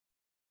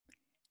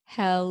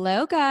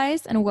Hello,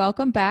 guys, and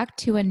welcome back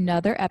to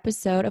another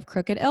episode of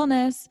Crooked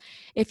Illness.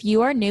 If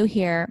you are new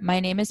here, my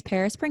name is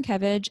Paris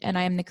Prinkevich, and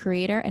I am the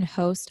creator and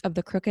host of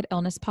the Crooked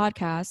Illness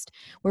podcast,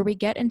 where we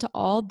get into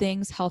all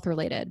things health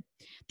related.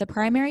 The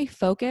primary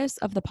focus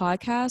of the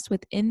podcast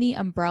within the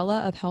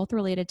umbrella of health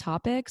related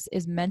topics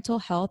is mental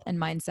health and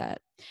mindset.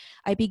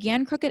 I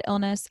began Crooked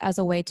Illness as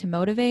a way to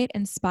motivate,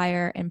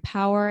 inspire,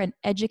 empower, and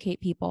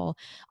educate people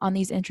on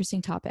these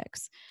interesting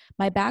topics.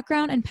 My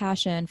background and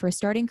passion for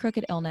starting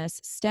Crooked Illness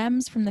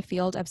stems from the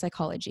field of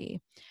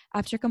psychology.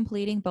 After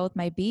completing both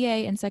my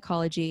BA in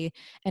psychology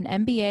and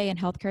MBA in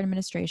healthcare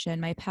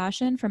administration, my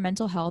passion for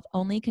mental health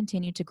only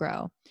continued to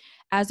grow.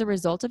 As a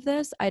result of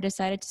this, I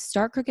decided to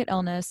start Crooked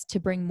Illness to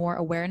bring more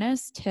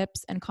awareness,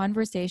 tips, and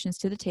conversations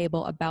to the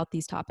table about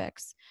these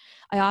topics.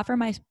 I offer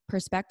my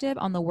perspective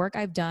on the work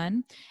I've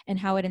done and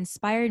how it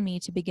inspired me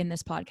to begin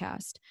this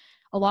podcast.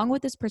 Along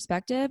with this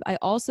perspective, I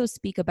also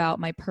speak about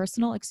my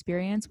personal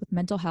experience with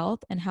mental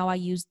health and how I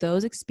use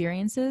those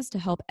experiences to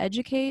help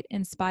educate,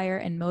 inspire,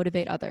 and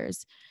motivate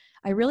others.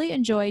 I really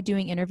enjoy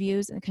doing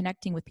interviews and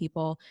connecting with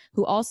people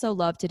who also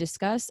love to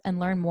discuss and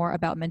learn more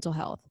about mental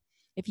health.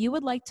 If you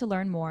would like to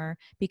learn more,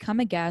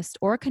 become a guest,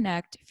 or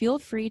connect, feel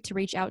free to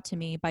reach out to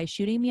me by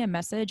shooting me a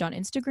message on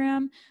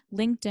Instagram,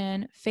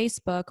 LinkedIn,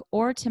 Facebook,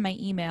 or to my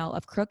email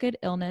of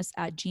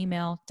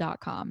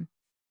crookedillness@gmail.com.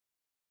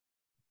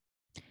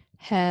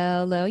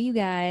 Hello, you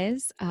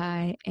guys.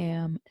 I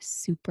am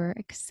super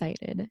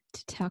excited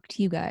to talk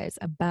to you guys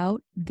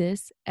about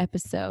this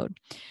episode.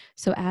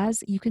 So,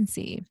 as you can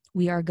see,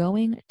 we are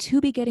going to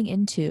be getting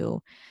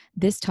into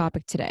this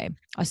topic today,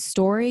 a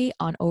story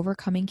on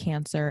overcoming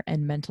cancer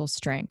and mental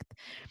strength.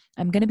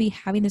 I'm going to be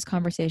having this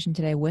conversation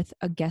today with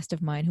a guest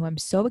of mine who I'm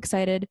so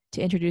excited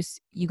to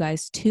introduce you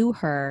guys to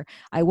her.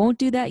 I won't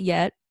do that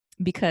yet,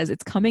 because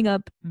it's coming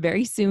up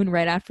very soon,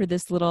 right after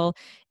this little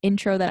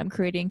intro that I'm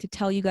creating to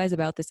tell you guys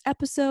about this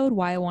episode,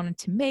 why I wanted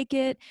to make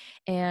it,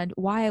 and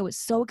why I was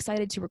so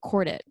excited to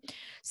record it.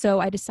 So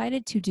I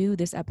decided to do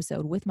this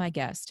episode with my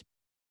guest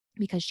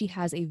because she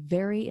has a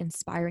very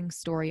inspiring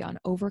story on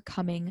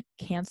overcoming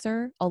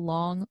cancer,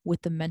 along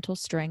with the mental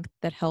strength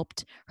that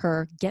helped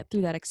her get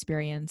through that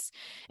experience,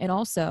 and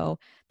also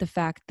the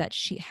fact that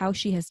how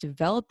she has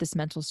developed this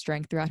mental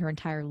strength throughout her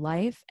entire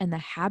life, and the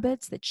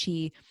habits that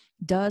she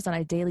does on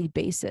a daily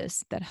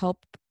basis that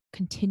help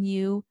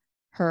continue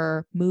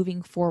her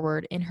moving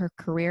forward in her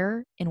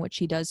career, in what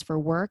she does for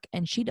work.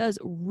 And she does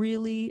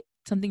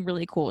something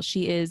really cool.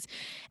 She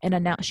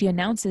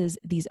announces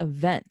these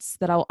events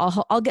that I'm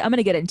going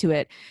to get into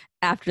it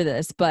after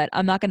this, but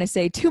I'm not going to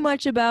say too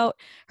much about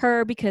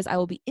her because I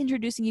will be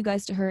introducing you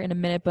guys to her in a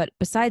minute. But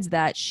besides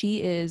that,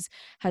 has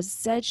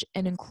such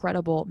an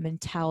incredible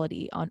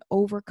mentality on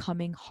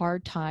overcoming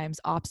hard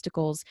times,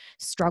 obstacles,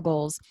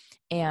 struggles,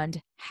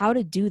 and how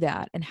to do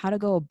that and how to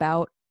go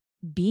about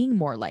being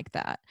more like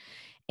that,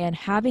 and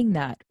having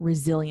that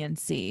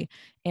resiliency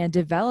and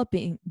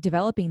developing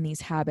these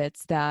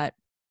habits that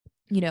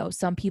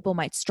some people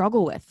might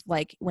struggle with,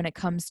 like when it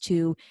comes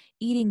to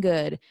eating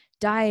good,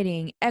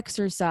 dieting,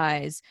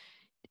 exercise,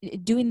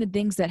 doing the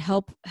things that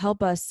help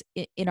us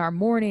in our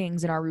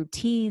mornings and our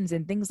routines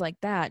and things like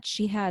that.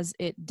 She has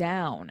it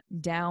down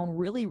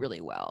really,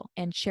 really well,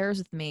 and shares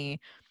with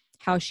me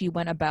how she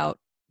went about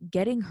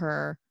getting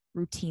her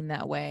routine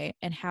that way,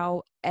 and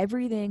how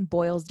everything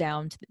boils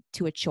down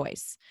to a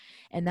choice.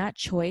 And that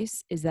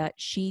choice is that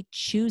she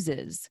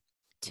chooses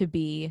to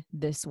be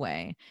this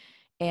way,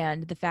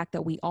 and the fact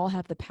that we all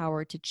have the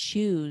power to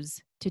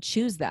choose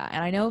that.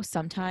 And I know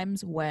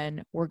sometimes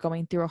when we're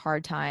going through a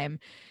hard time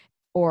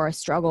or a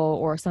struggle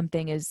or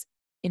something is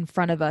in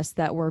front of us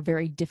that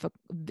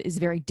is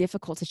very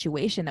difficult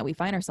situation that we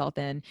find ourselves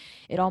in,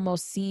 it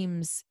almost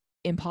seems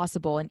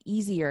impossible and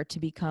easier to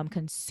become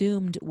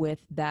consumed with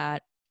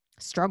that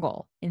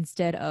struggle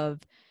instead of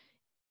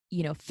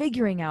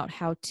figuring out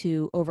how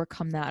to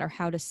overcome that, or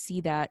how to see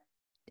that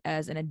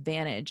as an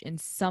advantage in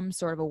some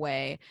sort of a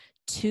way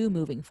to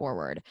moving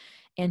forward.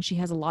 And she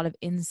has a lot of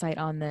insight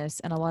on this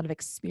and a lot of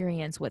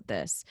experience with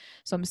this.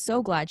 So I'm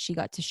so glad she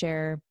got to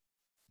share,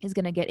 is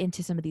going to get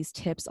into some of these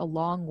tips,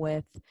 along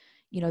with,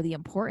 the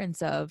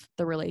importance of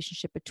the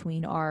relationship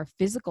between our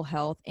physical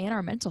health and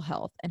our mental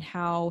health, and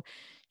how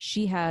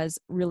she has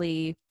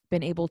really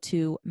been able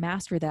to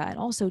master that and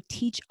also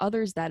teach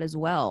others that as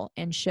well,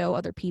 and show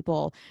other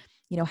people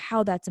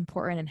how that's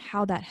important and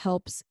how that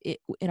helps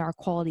in our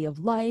quality of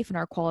life and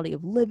our quality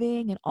of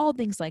living and all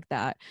things like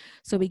that.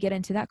 So we get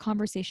into that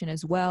conversation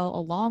as well,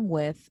 along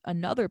with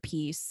another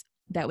piece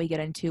that we get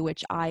into,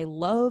 which I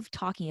love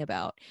talking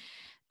about,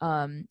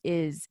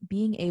 is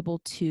being able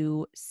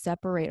to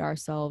separate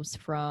ourselves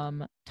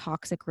from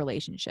toxic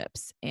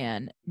relationships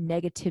and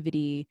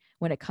negativity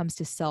when it comes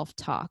to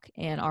self-talk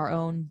and our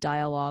own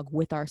dialogue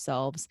with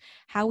ourselves,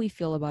 how we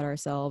feel about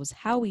ourselves,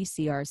 how we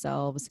see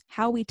ourselves,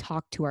 how we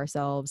talk to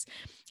ourselves,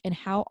 and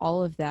how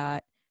all of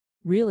that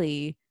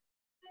really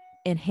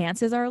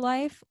enhances our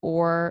life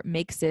or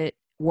makes it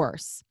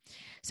worse.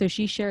 So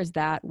she shares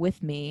that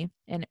with me,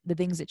 and the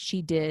things that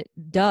she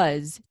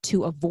does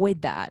to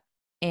avoid that,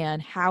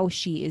 and how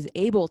she is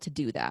able to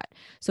do that.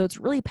 So it's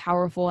really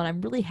powerful. And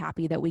I'm really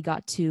happy that we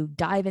got to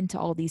dive into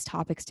all these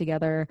topics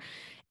together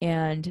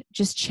and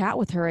just chat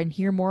with her and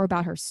hear more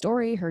about her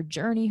story, her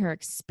journey, her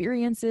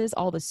experiences,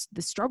 all the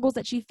struggles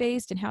that she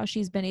faced, and how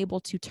she's been able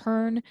to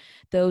turn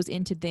those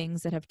into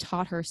things that have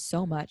taught her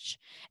so much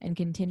and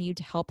continue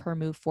to help her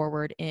move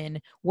forward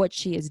in what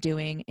she is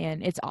doing.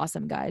 And it's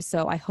awesome, guys.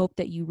 So I hope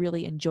that you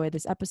really enjoy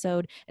this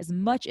episode as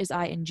much as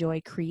I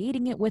enjoy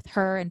creating it with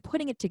her and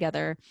putting it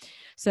together.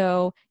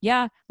 So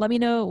yeah, let me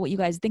know what you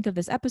guys think of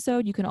this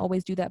episode. You can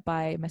always do that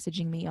by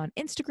messaging me on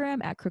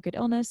Instagram at Crooked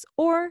Illness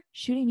or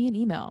shooting me an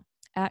email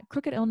at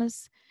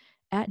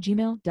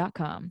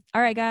crookedillness@gmail.com.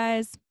 All right,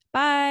 guys.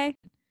 Bye.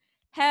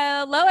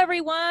 Hello,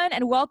 everyone,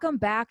 and welcome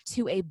back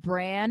to a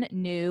brand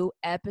new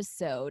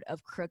episode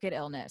of Crooked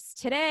Illness.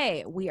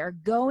 Today, we are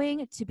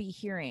going to be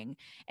hearing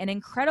an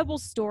incredible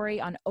story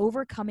on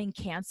overcoming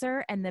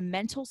cancer and the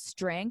mental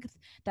strength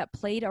that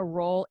played a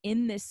role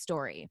in this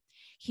story.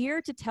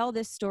 Here to tell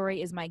this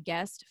story is my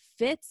guest,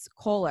 Fitz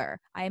Koehler.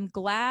 I am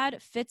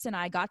glad Fitz and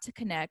I got to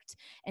connect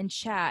and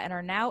chat and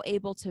are now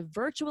able to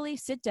virtually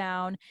sit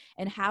down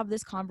and have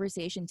this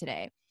conversation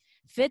today.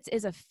 Fitz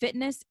is a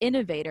fitness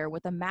innovator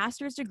with a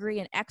master's degree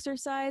in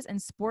exercise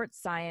and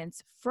sports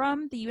science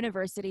from the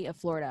University of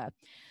Florida,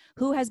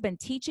 who has been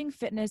teaching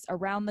fitness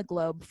around the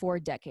globe for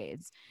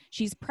decades.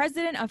 She's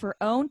president of her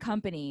own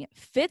company,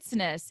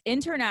 Fitzness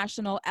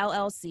International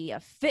LLC, a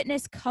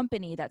fitness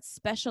company that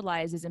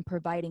specializes in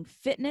providing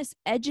fitness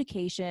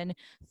education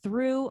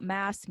through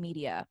mass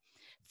media.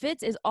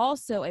 Fitz is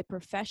also a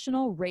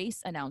professional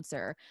race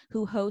announcer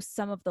who hosts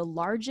some of the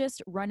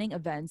largest running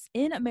events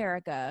in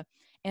America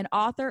and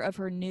author of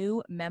her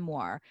new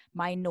memoir,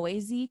 My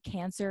Noisy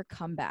Cancer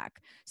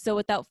Comeback. So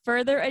without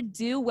further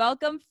ado,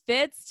 welcome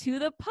Fitz to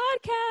the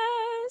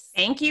podcast.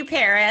 Thank you,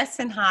 Paris,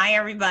 and hi,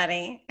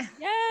 everybody.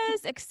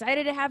 Yes,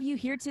 excited to have you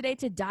here today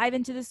to dive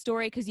into the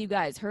story because you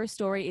guys, her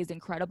story is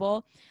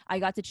incredible. I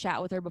got to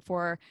chat with her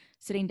before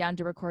sitting down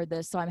to record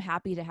this, so I'm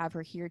happy to have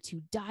her here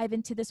to dive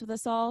into this with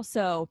us all.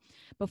 So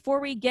before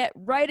we get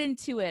right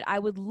into it, I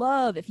would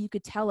love if you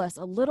could tell us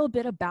a little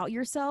bit about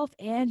yourself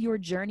and your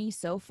journey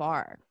so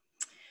far.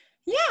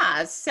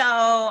 Yeah,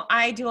 so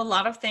I do a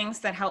lot of things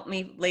that help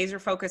me laser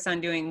focus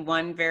on doing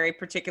one very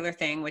particular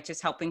thing, which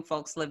is helping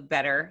folks live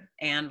better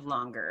and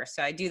longer.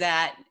 So I do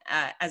that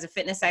as a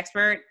fitness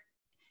expert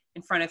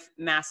in front of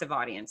massive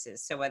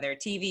audiences. So whether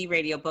TV,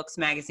 radio, books,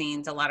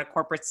 magazines, a lot of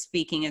corporate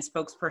speaking and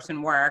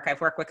spokesperson work.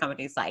 I've worked with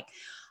companies like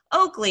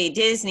Oakley,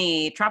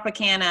 Disney,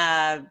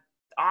 Tropicana,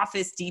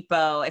 Office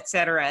Depot, et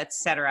cetera, et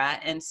cetera.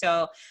 And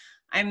so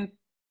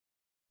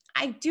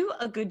I do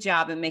a good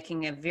job in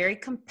making a very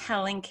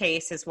compelling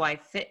case as to why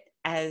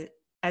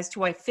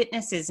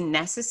fitness is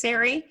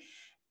necessary,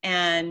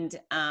 and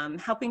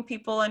helping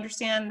people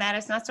understand that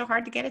it's not so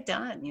hard to get it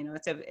done. You know,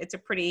 it's a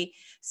pretty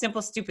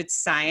simple, stupid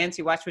science.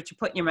 You watch what you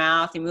put in your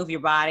mouth, you move your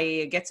body,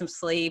 you get some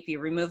sleep, you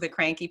remove the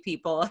cranky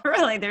people.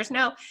 Really, there's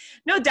no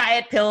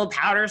diet, pill,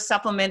 powder,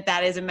 supplement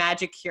that is a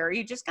magic cure.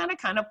 You just gotta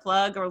kind of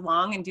plug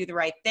along and do the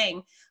right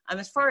thing.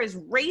 As far as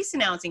race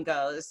announcing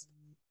goes,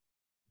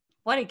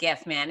 what a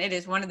gift, man. It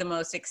is one of the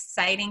most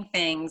exciting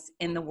things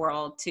in the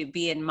world to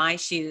be in my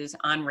shoes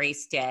on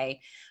race day.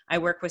 I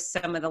work with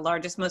some of the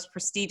largest, most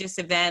prestigious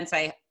events.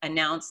 I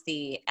announced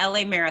the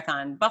LA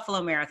Marathon,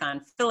 Buffalo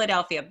Marathon,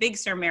 Philadelphia, Big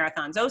Sur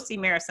Marathons, OC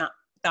Marathon.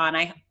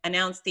 I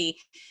announced the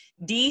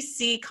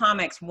DC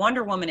Comics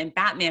Wonder Woman and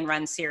Batman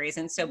run series.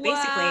 And so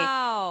basically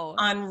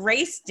on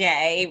race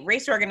day,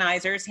 race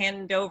organizers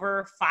hand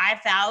over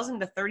 5,000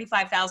 to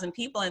 35,000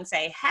 people and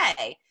say,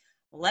 hey,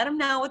 let them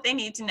know what they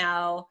need to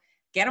know.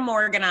 Get them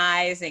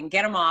organized and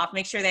get them off,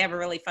 make sure they have a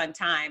really fun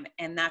time.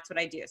 And that's what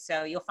I do.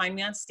 So you'll find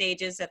me on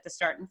stages at the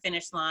start and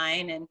finish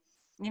line. And,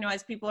 you know,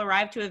 as people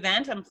arrive to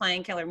event, I'm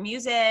playing killer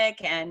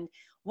music and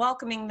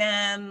welcoming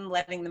them,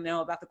 letting them know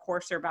about the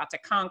course they're about to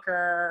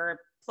conquer,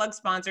 plug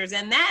sponsors.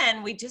 And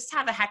then we just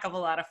have a heck of a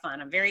lot of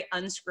fun. I'm very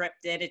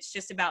unscripted. It's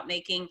just about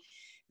making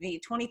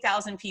the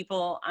 20,000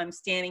 people I'm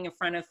standing in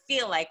front of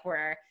feel like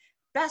we're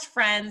best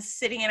friends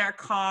sitting in our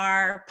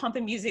car,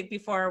 pumping music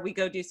before we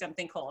go do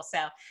something cool.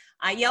 So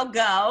I yell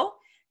go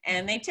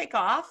and they take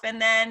off. And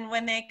then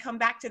when they come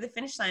back to the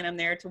finish line, I'm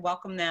there to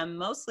welcome them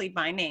mostly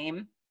by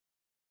name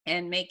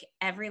and make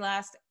every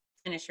last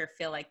finisher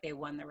feel like they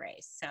won the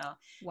race. So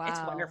It's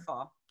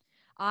wonderful.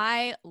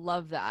 I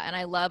love that.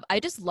 And I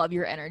just love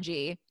your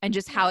energy and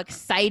just how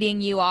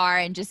exciting you are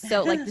and just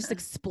so like this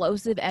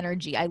explosive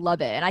energy. I love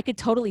it. And I could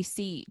totally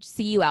see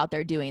you out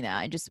there doing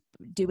that and just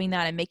doing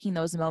that and making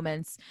those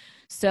moments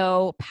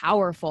so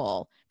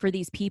powerful for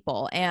these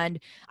people. And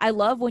I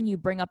love when you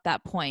bring up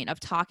that point of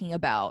talking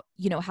about,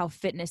 you know, how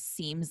fitness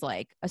seems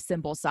like a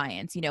simple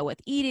science, you know,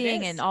 with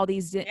eating and all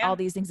these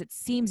things. It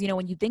seems, you know,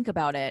 when you think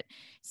about it, it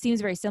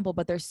seems very simple,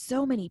 but there's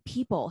so many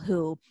people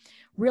who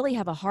really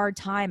have a hard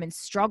time and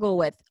struggle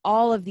with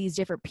all of these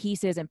different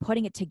pieces and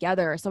putting it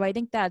together. So I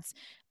think that's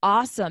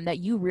awesome that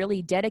you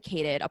really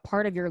dedicated a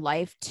part of your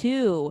life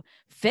to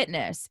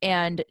fitness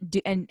and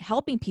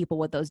helping people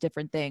with those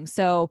different things.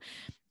 So,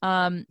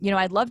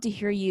 I'd love to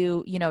hear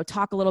you,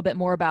 talk a little bit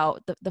more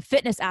about the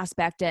fitness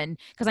aspect, and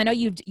because I know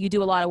you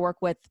do a lot of work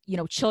with,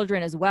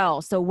 children as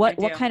well. So I what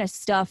do. kind of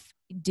stuff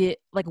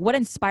what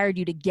inspired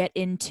you to get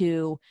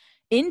into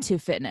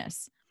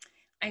fitness?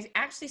 I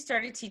actually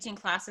started teaching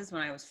classes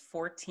when I was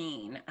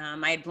 14.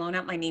 I had blown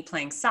out my knee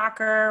playing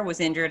soccer, was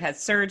injured, had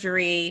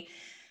surgery,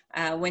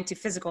 went to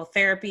physical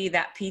therapy.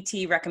 That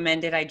PT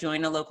recommended I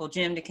join a local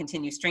gym to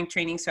continue strength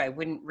training so I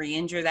wouldn't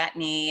re-injure that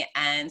knee.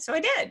 And so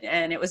I did.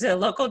 And it was a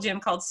local gym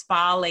called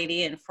Spa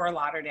Lady in Fort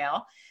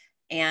Lauderdale.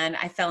 And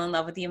I fell in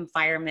love with the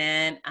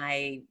environment.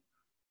 I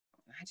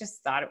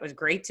just thought it was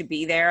great to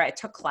be there. I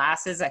took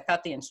classes. I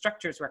thought the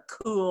instructors were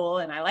cool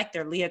and I liked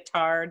their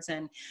leotards,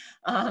 and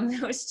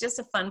it was just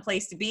a fun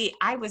place to be.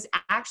 I was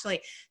actually,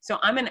 so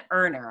I'm an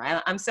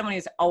earner. I'm someone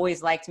who's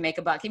always liked to make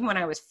a buck, even when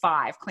I was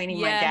 5, cleaning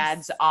my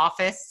dad's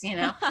office,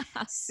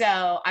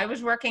 So I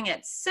was working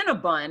at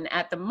Cinnabon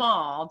at the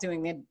mall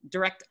doing the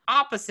direct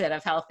opposite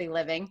of healthy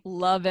living.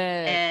 Love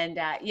it. And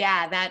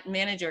that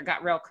manager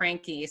got real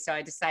cranky. So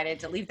I decided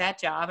to leave that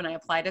job and I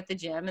applied at the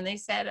gym, and they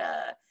said,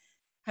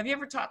 have you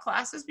ever taught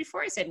classes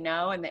before? I said,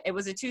 no. And it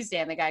was a Tuesday.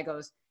 And the guy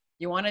goes,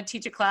 you want to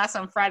teach a class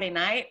on Friday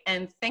night?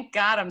 And thank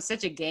God I'm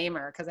such a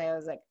gamer, because I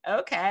was like,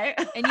 okay.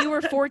 And you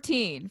were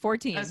 14.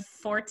 I was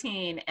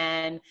 14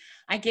 and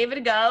I gave it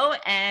a go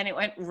and it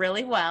went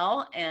really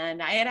well.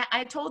 And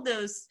I told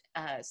those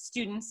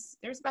students,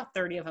 there's about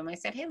 30 of them. I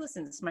said, hey,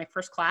 listen, this is my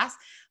first class.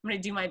 I'm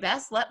going to do my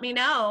best. Let me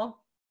know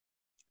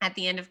at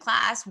the end of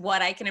class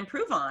what I can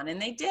improve on. And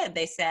they did.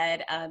 They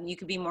said, you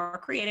could be more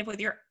creative with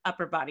your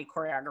upper body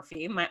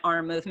choreography, my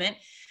arm movement.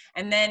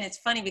 And then it's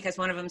funny because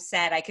one of them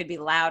said I could be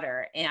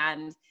louder.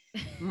 And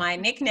my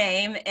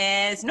nickname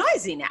is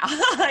Noisy now.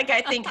 Like,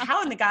 I think,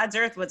 how in the God's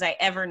earth was I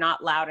ever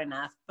not loud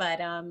enough? But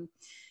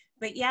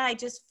yeah, I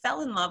just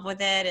fell in love with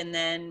it. And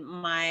then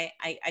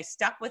I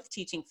stuck with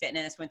teaching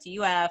fitness, went to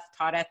UF,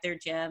 taught at their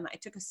gym. I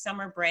took a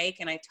summer break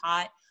and I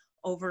taught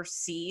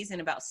overseas in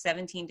about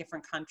 17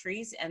 different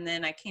countries. And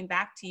then I came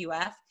back to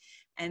UF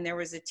and there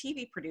was a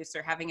TV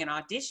producer having an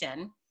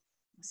audition.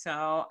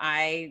 So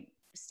I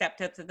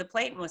stepped up to the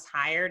plate and was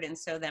hired. And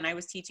so then I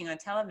was teaching on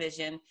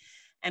television,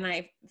 and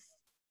I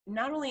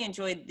not only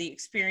enjoyed the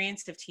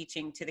experience of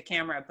teaching to the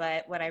camera,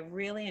 but what I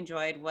really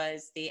enjoyed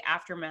was the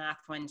aftermath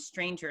when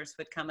strangers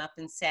would come up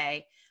and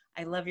say,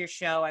 I love your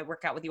show. I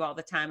work out with you all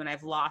the time and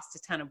I've lost a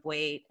ton of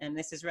weight and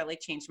this has really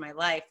changed my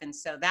life. And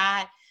so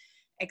that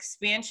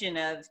expansion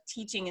of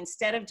teaching,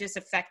 instead of just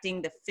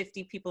affecting the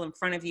 50 people in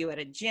front of you at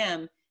a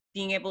gym,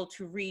 being able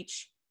to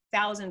reach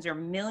thousands or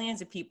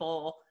millions of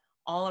people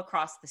all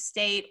across the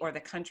state or the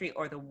country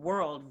or the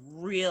world,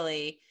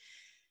 really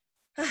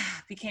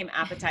became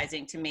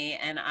appetizing to me.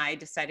 And I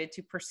decided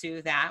to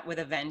pursue that with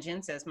a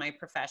vengeance as my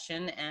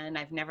profession. And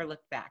I've never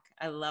looked back.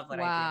 I love what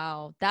I do.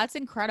 Wow. That's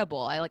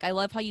incredible. I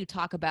love how you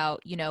talk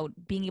about,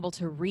 being able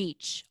to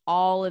reach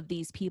all of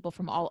these people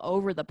from all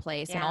over the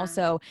place. Yeah. And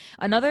also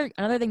another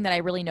thing that I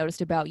really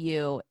noticed about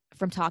you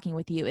from talking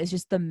with you is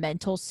just the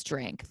mental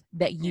strength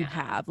that you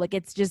have. Like,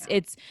 it's just,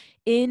 it's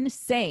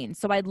insane.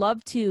 So I'd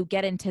love to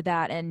get into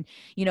that and,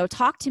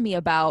 talk to me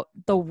about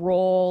the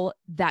role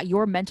that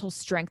your mental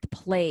strength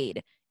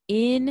played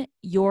in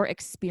your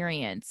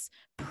experience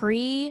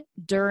pre,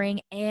 during,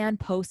 and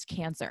post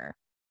cancer.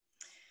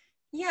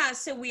 Yeah,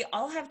 so we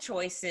all have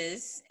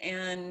choices,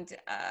 and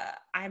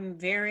I'm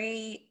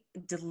very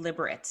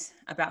deliberate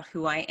about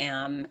who I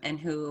am and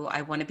who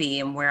I want to be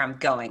and where I'm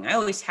going. I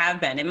always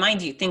have been. And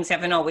mind you, things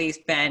haven't always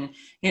been,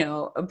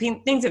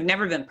 things have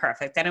never been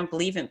perfect. I don't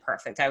believe in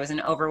perfect. I was an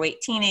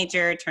overweight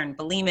teenager, turned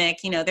bulimic.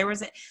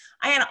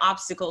 I had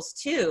obstacles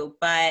too,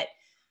 but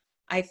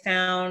I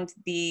found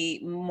the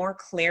more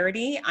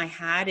clarity I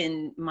had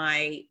in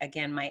my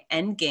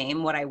end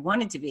game, what I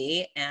wanted to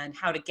be and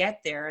how to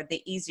get there,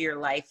 the easier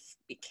life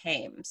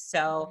became.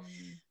 So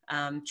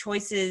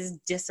choices,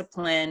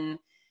 discipline,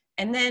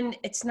 and then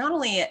it's not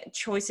only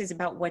choices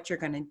about what you're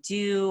going to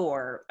do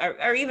or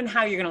even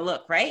how you're going to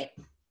look, right?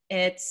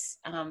 It's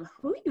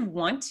who you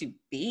want to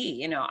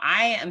be.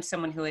 I am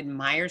someone who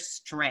admires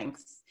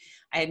strength.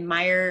 I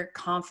admire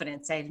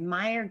confidence. I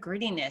admire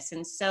grittiness.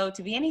 And so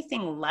to be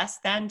anything less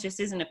than just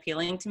isn't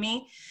appealing to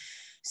me.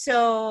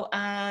 So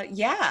I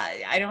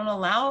don't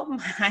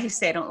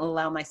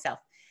allow myself.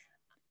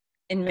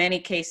 In many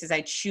cases, I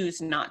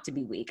choose not to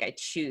be weak. I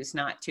choose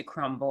not to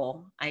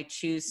crumble. I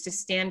choose to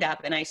stand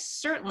up. And I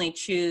certainly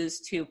choose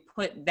to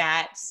put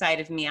that side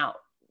of me out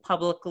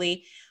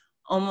publicly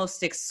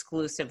almost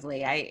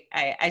exclusively.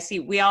 I see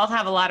we all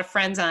have a lot of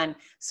friends on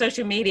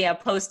social media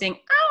posting,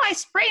 oh, I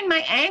sprained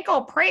my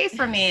ankle, pray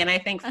for me. And I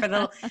think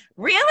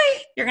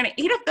really? You're going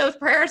to eat up those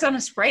prayers on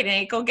a sprained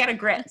ankle, get a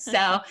grit.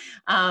 So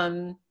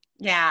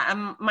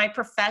my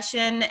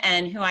profession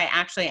and who I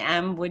actually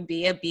am would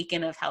be a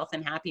beacon of health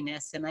and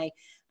happiness. And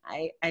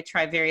I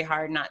try very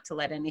hard not to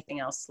let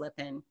anything else slip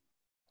in.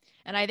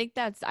 And I think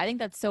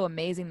that's so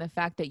amazing. The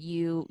fact that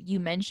you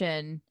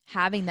mention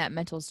having that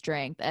mental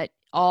strength at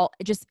all,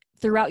 just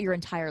throughout your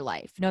entire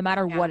life, no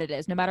matter Yeah. what it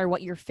is, no matter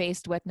what you're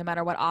faced with, no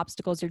matter what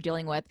obstacles you're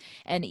dealing with,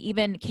 and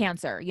even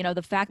cancer,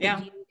 the fact that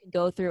Yeah. you can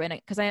go through, and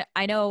because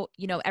I know,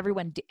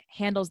 everyone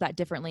handles that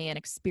differently and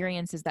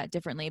experiences that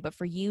differently, but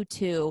for you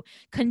to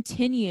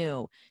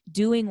continue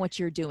doing what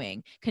you're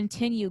doing,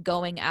 continue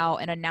going out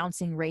and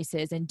announcing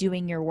races and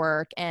doing your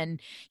work.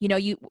 And,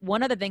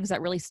 one of the things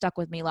that really stuck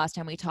with me last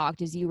time we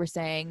talked is you were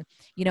saying,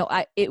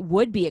 it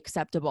would be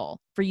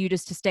acceptable for you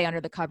just to stay under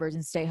the covers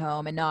and stay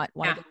home and not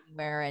want to Yeah. go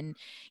anywhere. And,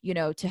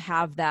 to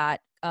have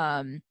that,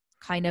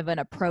 kind of an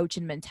approach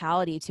and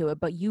mentality to it,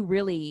 but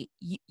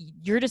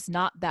you're just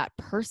not that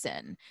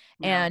person.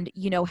 No. And,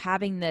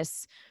 having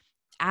this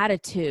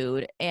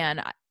attitude, and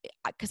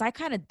because I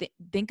kind of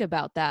think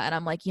about that, and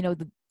I'm like,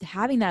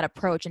 having that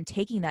approach and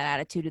taking that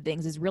attitude to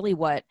things is really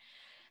what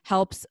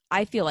helps.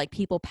 I feel like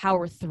people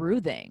power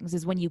through things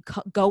is when you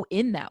go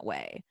in that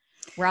way,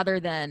 rather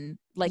than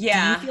like, do you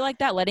Yeah. feel like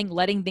that,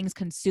 letting things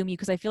consume you?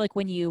 Because I feel like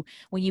when you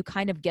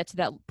kind of get to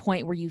that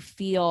point where you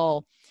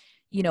feel,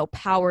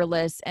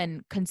 powerless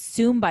and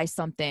consumed by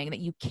something that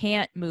you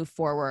can't move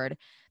forward,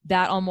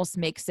 that almost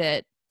makes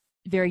it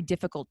very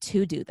difficult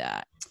to do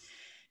that.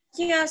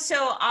 Yeah,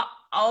 so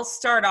I'll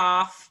start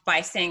off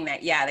by saying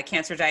that, yeah, the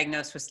cancer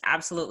diagnosis was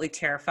absolutely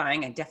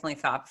terrifying. I definitely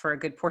thought for a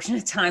good portion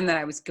of time that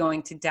I was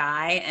going to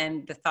die.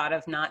 And the thought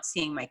of not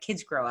seeing my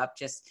kids grow up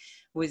just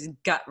was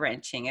gut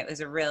wrenching. It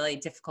was a really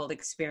difficult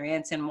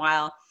experience. And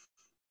while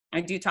I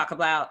do talk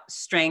about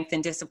strength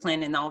and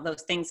discipline and all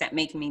those things that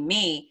make me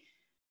me,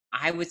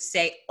 I would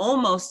say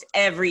almost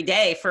every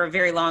day for a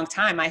very long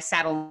time, I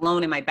sat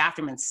alone in my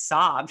bathroom and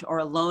sobbed, or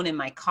alone in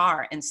my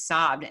car and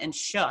sobbed and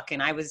shook.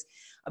 And I was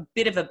a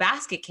bit of a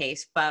basket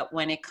case, but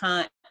when it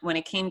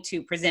came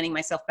to presenting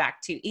myself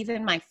back to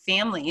even my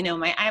family,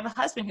 I have a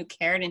husband who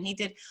cared, and he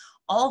did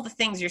all the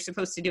things you're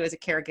supposed to do as a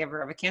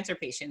caregiver of a cancer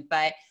patient,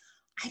 but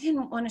I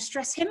didn't want to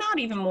stress him out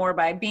even more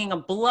by being a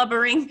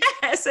blubbering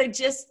mess.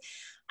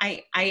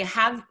 I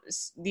have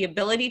the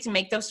ability to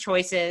make those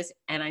choices,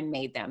 and I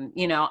made them.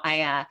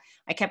 I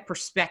kept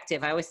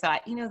perspective. I always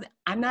thought,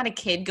 I'm not a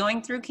kid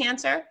going through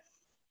cancer.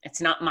 It's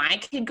not my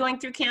kid going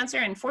through cancer.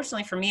 And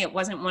fortunately for me, it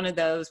wasn't one of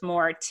those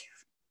more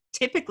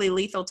typically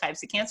lethal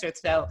types of cancer.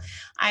 So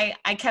I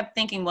kept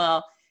thinking,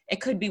 well,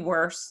 it could be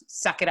worse.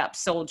 Suck it up,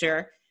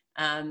 soldier.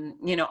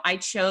 I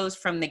chose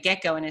from the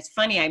get-go. And it's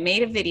funny, I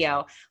made a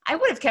video. I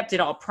would have kept it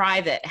all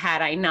private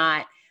had I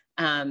not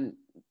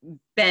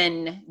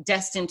been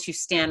destined to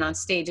stand on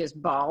stages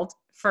bald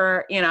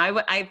for,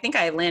 I think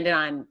I landed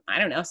on,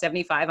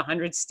 75,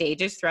 100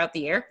 stages throughout the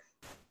year.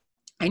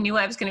 I knew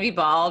I was going to be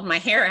bald. My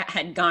hair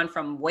had gone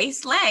from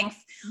waist length,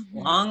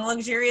 long,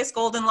 luxurious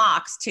golden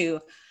locks, to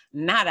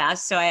nada.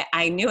 So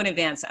I knew in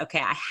advance, okay,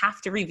 I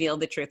have to reveal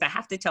the truth. I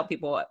have to tell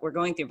people what we're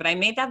going through. But I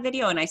made that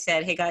video and I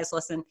said, hey guys,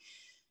 listen,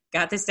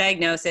 got this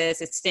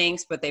diagnosis. It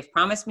stinks, but they've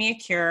promised me a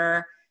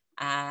cure.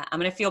 I'm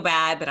going to feel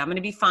bad, but I'm going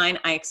to be fine.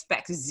 I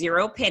expect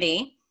zero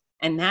pity.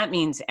 And that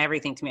means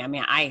everything to me. I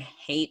mean, I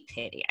hate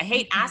pity. I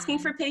hate asking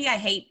for pity. I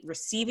hate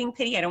receiving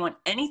pity. I don't want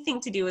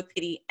anything to do with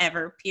pity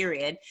ever,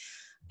 period.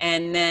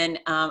 And then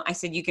I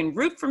said, you can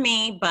root for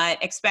me, but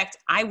expect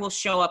I will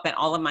show up at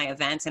all of my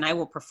events and I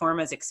will perform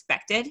as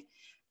expected.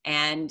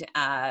 And,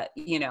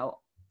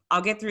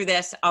 I'll get through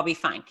this. I'll be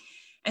fine.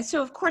 And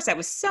so, of course, I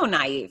was so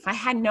naive. I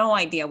had no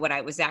idea what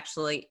I was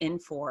actually in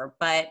for.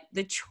 But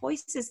the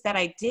choices that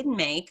I did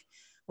make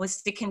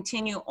was to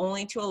continue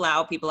only to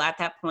allow people at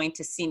that point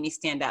to see me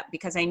stand up,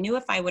 because I knew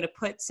if I would have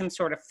put some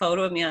sort of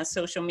photo of me on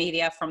social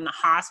media from the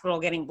hospital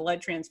getting blood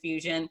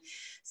transfusion,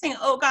 saying,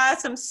 oh gosh,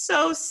 I'm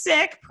so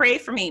sick, pray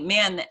for me,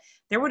 man,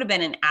 there would have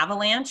been an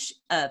avalanche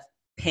of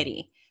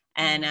pity.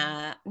 And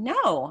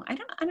no,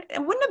 it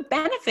wouldn't have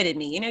benefited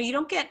me. You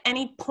don't get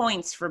any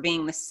points for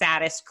being the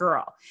saddest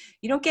girl.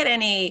 You don't get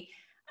any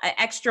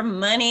extra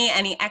money,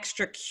 any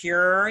extra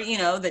cure.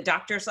 The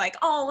doctor's like,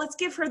 oh, let's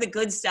give her the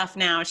good stuff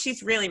now.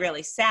 She's really,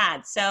 really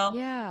sad. So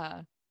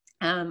yeah,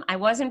 I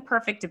wasn't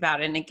perfect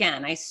about it. And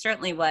again, I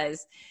certainly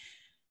was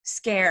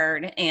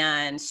scared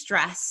and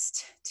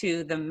stressed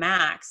to the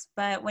max.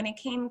 But when it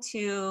came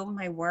to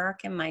my work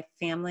and my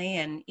family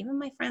and even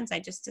my friends, I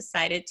just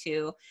decided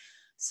to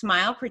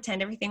smile,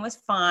 pretend everything was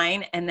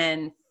fine, and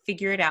then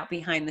figure it out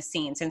behind the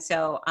scenes. And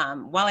so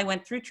while I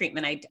went through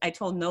treatment, I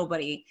told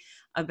nobody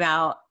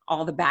about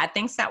all the bad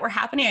things that were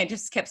happening. I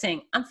just kept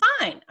saying, I'm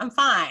fine, I'm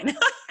fine.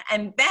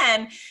 And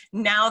then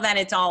now that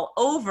it's all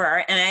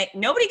over, and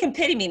nobody can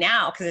pity me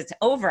now because it's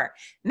over.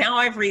 Now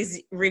I've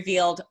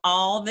revealed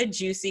all the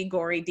juicy,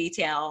 gory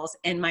details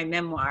in my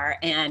memoir.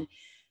 And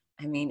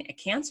I mean,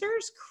 cancer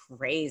is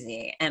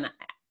crazy. And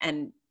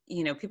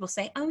people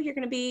say, oh,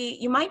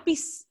 you might be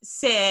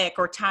sick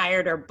or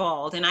tired or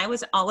bald. And I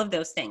was all of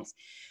those things.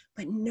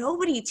 But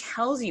nobody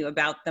tells you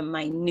about the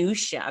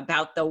minutia,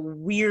 about the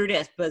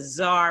weirdest,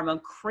 bizarre,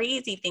 most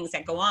crazy things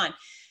that go on.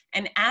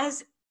 And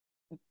as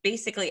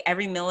basically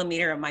every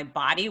millimeter of my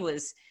body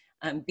was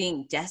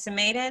being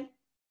decimated,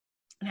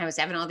 and I was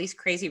having all these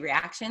crazy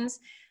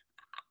reactions,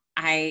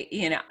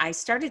 I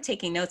started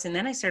taking notes, and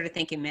then I started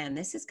thinking, man,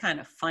 this is kind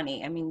of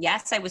funny. I mean,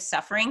 yes, I was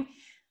suffering,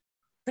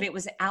 but it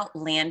was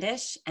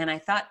outlandish. And I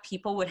thought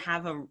people would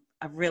have a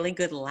really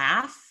good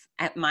laugh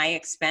at my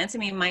expense. I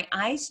mean, my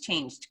eyes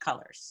changed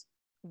colors.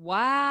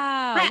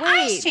 Wow. My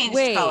eyes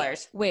changed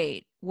colors.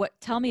 Wait. What?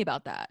 Tell me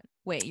about that.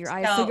 Wait, your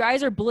eyes. So So, your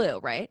eyes are blue,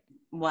 right?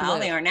 well, Blue.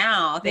 they are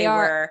now. They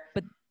are,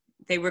 but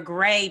They were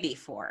gray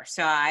before.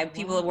 So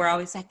people were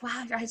always like,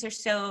 wow, your eyes are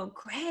so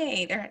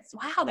gray.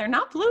 They're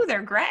not blue.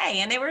 They're gray.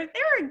 And they were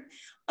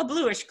a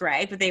bluish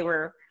gray, but they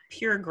were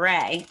pure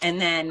gray.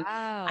 And then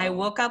I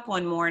woke up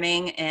one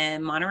morning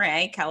in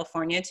Monterey,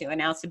 California to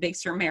announce the Big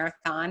Sur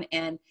Marathon.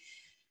 And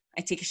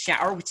I take a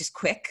shower, which is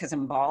quick because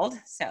I'm bald.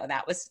 So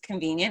that was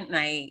convenient. And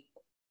I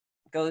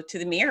go to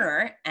the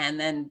mirror, and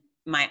then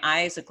my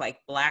eyes look like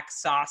black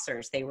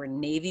saucers. They were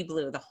navy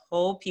blue. The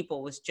whole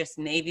pupil was just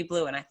navy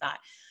blue. And I thought,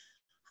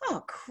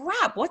 oh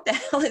crap, what the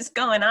hell is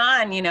going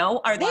on? You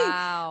know, are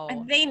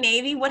they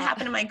navy? What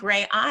happened to my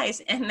gray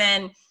eyes? And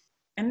then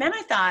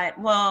I thought,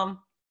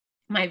 well,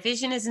 my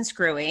vision isn't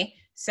screwy,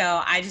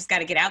 so I just got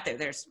to get out there.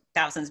 There's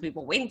thousands of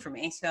people waiting for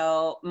me.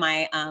 So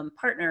my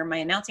partner, my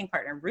announcing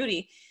partner,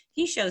 Rudy,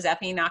 he shows up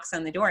and he knocks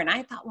on the door. And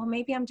I thought, well,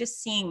 maybe I'm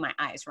just seeing my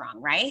eyes wrong,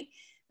 right?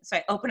 So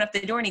I open up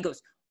the door and he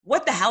goes,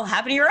 what the hell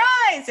happened to your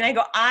eyes? And I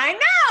go, I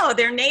know,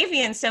 they're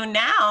navy. And so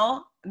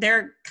now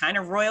they're kind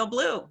of royal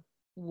blue.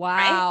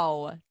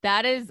 Wow. Right?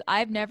 That is,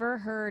 I've never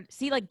heard.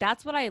 See, like,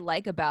 that's what I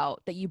like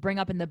about that you bring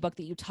up in the book,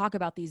 that you talk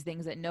about these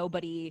things that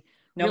nobody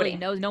really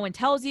knows. No one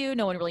tells you,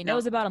 no one really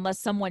knows about unless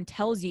someone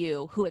tells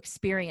you who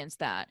experienced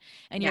that.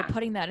 And you're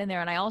putting that in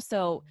there. And I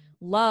also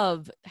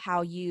love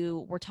how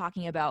you were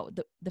talking about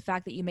the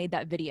fact that you made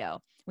that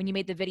video, when you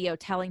made the video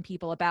telling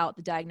people about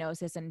the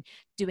diagnosis and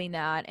doing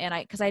that. And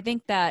because I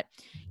think that,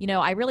 you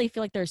know, I really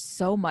feel like there's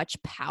so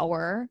much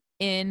power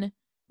in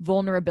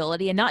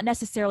vulnerability, and not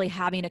necessarily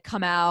having to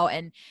come out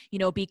and, you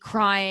know, be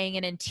crying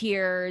and in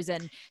tears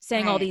and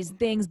saying all these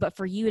things, but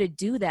for you to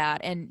do that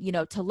and, you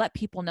know, to let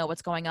people know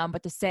what's going on,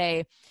 but to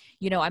say,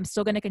 you know, I'm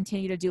still going to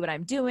continue to do what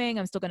I'm doing.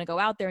 I'm still going to go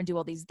out there and do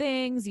all these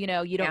things. You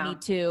know, you don't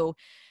need to,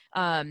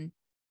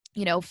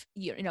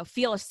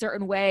 feel a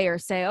certain way or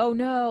say, oh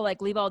no, like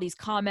leave all these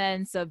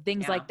comments of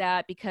things like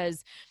that,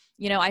 because,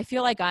 you know, I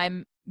feel like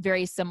I'm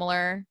very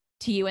similar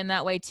to you in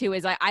that way too,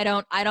 is I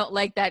don't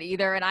like that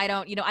either. And I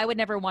don't, you know, I would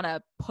never want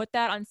to put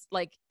that on,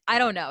 like, I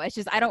don't know. It's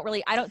just, I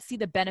don't see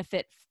the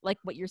benefit. Like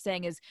what you're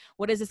saying is,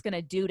 what is this going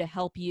to do to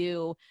help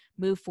you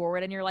move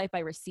forward in your life by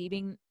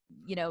receiving,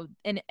 you know,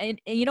 and,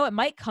 you know, it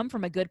might come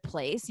from a good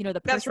place, you know,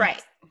 the person that's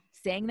right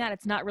saying that,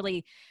 it's not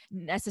really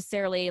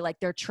necessarily like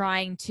they're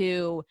trying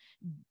to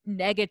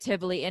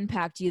negatively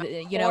impact you,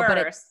 you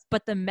know,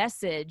 but the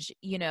message,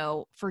 you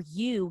know, for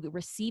you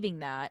receiving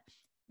that,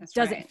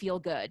 doesn't feel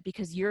good,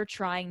 because you're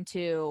trying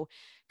to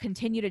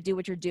continue to do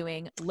what you're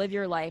doing, live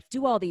your life,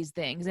 do all these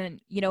things. And,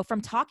 you know,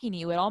 from talking to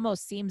you, it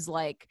almost seems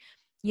like,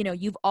 you know,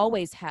 you've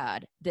always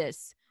had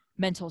this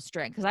mental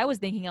strength. Cause I was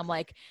thinking, I'm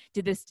like,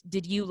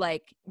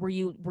 were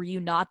you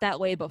not that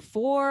way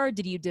before?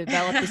 Did you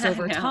develop this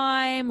over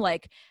time?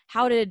 Like,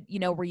 how did, you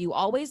know, were you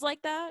always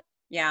like that?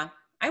 Yeah.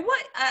 I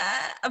want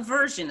a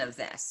version of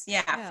this.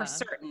 Yeah, for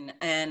certain.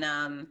 And,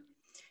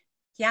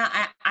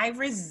 I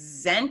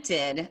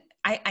resented,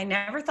 I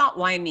never thought,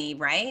 why me,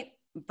 right?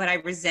 But I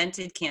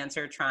resented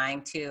cancer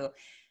trying to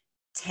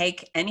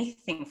take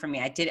anything from me.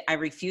 I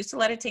refused to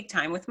let it take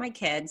time with my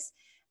kids,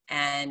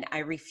 and I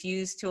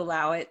refused to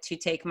allow it to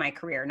take my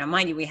career. Now,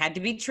 mind you, we had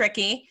to be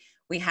tricky.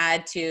 We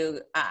had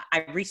to,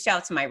 I reached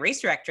out to my race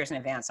directors in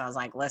advance. I was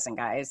like, listen,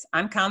 guys,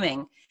 I'm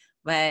coming,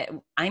 but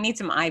I need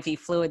some IV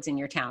fluids in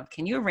your town.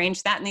 Can you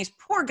arrange that? And these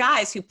poor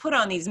guys who put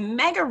on these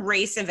mega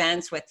race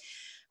events with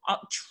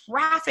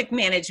traffic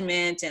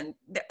management and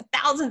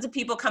thousands of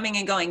people coming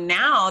and going.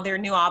 Now their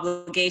new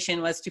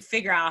obligation was to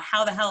figure out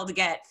how the hell to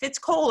get Fitz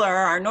Kohler,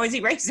 our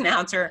noisy race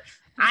announcer,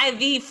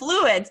 IV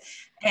fluids.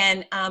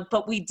 And,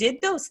 but we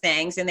did those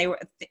things, and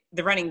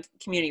the running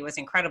community was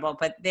incredible,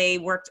 but they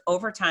worked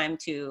overtime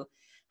to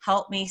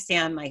help me stay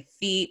on my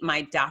feet.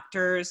 My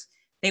doctors,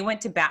 they went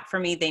to bat for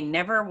me. They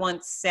never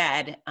once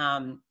said,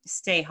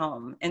 stay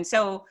home. And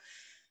so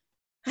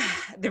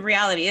the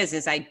reality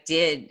is I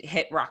did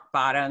hit rock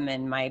bottom,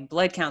 and my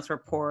blood counts were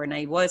poor, and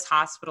I was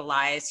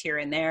hospitalized here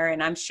and there.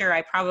 And I'm sure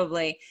I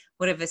probably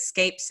would have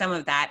escaped some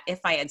of that if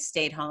I had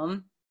stayed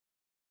home.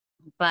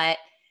 But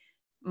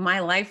my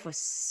life was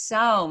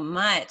so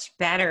much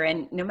better.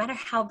 And no matter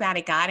how bad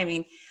it got, I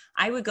mean,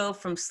 I would go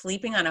from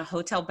sleeping on a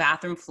hotel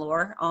bathroom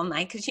floor all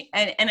night.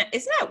 And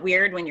isn't that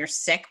weird when you're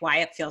sick, why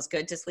it feels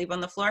good to sleep on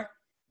the floor?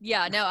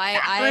 Yeah, no,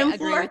 I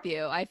agree with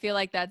you. I feel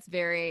like that's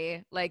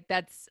very, like,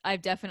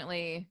 I've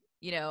definitely,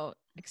 you know,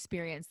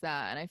 experienced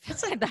that. And I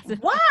feel like that's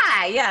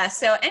why. Yeah.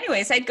 So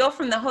anyways, I'd go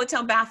from the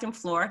hotel bathroom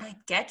floor, and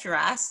I'd get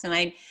dressed, and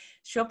I'd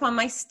show up on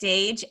my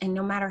stage. And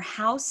no matter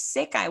how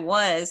sick I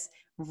was,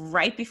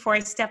 right before I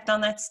stepped on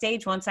that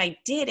stage, once I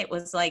did, it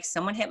was like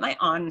someone hit my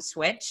on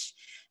switch,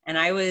 and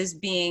I was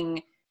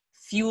being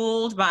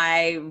fueled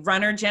by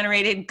runner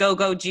generated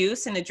go-go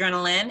juice and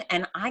adrenaline.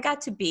 And I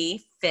got to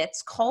be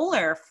Fitz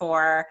Kohler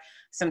for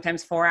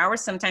sometimes 4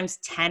 hours, sometimes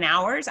 10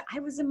 hours. I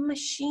was a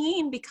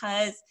machine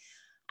because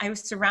I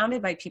was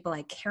surrounded by people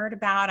I cared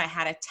about. I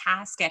had a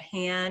task at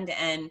hand,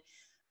 and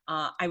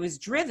I was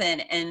driven.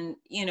 And,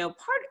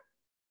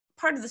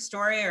 part of the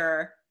story,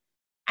 or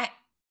I,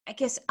 I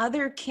guess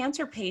other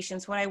cancer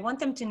patients, what I want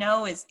them to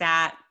know is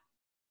that,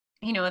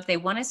 if they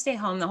want to stay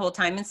home the whole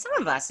time, and some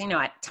of us,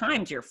 at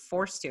times you're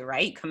forced to,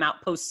 right? You come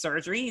out post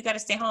surgery, you got to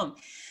stay home,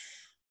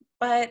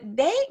 but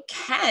they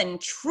can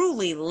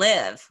truly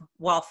live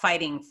while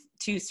fighting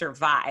to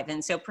survive.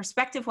 And so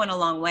perspective went a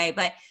long way,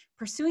 but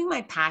pursuing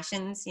my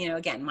passions,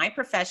 again, my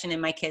profession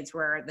and my kids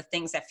were the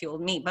things that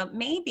fueled me, but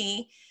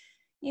maybe,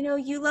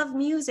 you love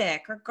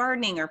music or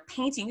gardening or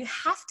painting. You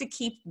have to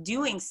keep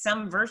doing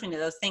some version of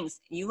those things.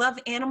 You love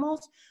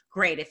animals?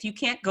 Great. If you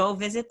can't go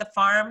visit the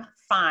farm,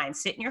 fine.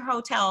 Sit in your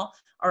hotel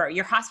or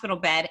your hospital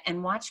bed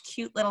and watch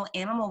cute little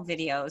animal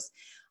videos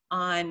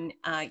on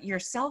your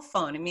cell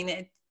phone. I mean,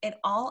 it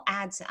all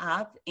adds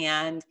up.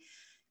 And,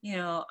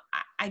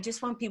 I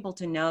just want people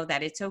to know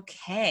that it's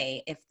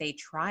okay if they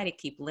try to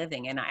keep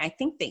living. And I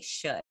think they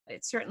should.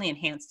 It certainly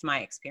enhanced my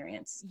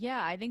experience.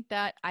 Yeah, I think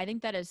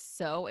that is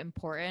so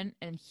important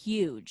and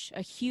huge.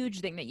 A huge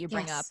thing that you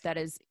bring up Yes. that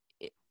is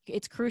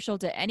it's crucial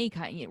to any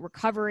kind of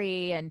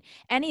recovery and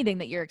anything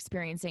that you're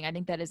experiencing. I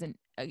think that is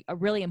a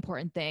really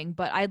important thing.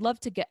 But I'd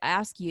love to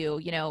ask you,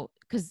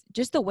 because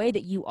just the way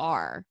that you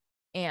are,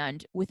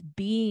 and with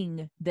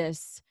being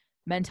this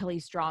mentally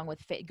strong, with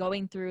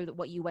going through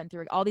what you went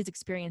through, all these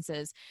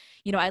experiences,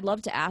 I'd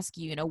love to ask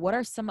you, what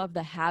are some of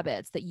the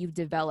habits that you've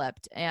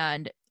developed,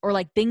 or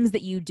like things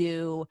that you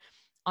do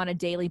on a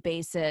daily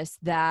basis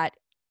that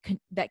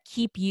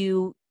keep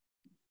you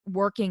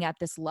working at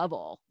this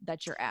level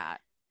that you're at?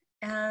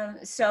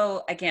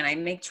 So again, I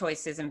make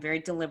choices. I'm very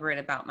deliberate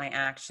about my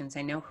actions.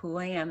 I know who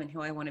I am and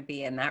who I want to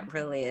be. And that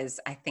really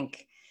is, I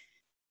think,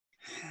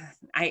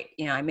 I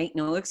make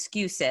no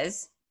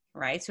excuses,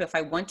 right? So if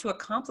I want to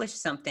accomplish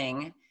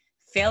something,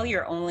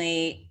 failure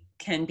only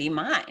can be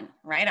mine,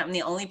 right? I'm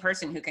the only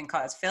person who can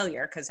cause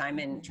failure because I'm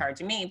in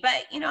charge of me.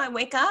 But, I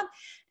wake up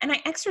and I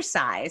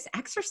exercise.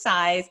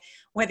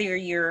 Whether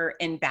you're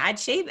in bad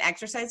shape,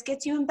 exercise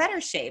gets you in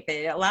better shape.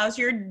 It allows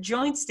your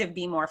joints to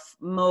be more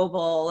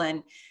mobile.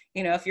 And,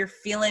 if you're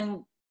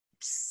feeling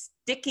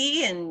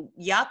sticky and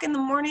yuck in the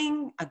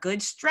morning, a good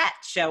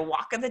stretch, a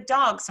walk of the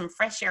dog, some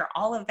fresh air,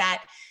 all of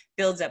that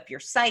builds up your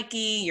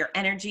psyche, your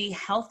energy.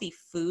 Healthy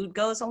food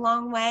goes a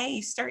long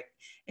way.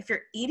 If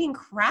you're eating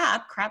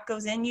crap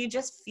goes in, you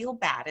just feel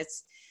bad.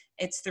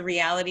 It's the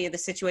reality of the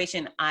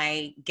situation.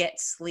 I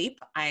get sleep.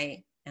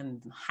 I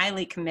am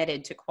highly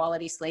committed to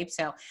quality sleep.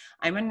 So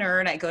I'm a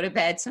nerd. I go to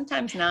bed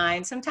sometimes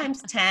 9,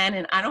 sometimes 10,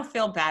 and I don't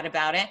feel bad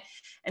about it.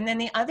 And then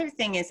the other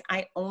thing is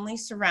I only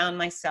surround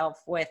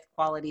myself with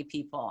quality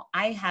people.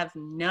 I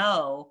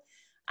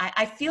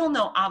feel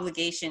no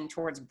obligation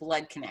towards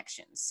blood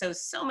connections.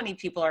 So many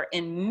people are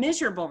in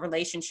miserable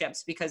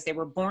relationships because they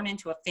were born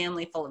into a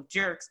family full of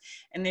jerks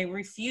and they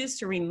refuse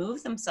to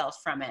remove themselves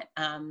from it.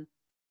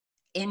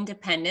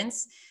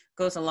 Independence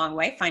goes a long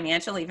way.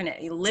 Financial, even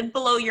you live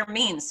below your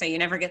means so you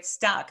never get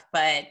stuck.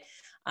 But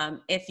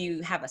if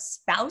you have a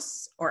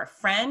spouse or a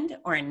friend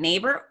or a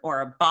neighbor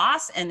or a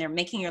boss and they're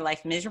making your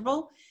life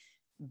miserable,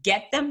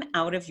 get them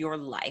out of your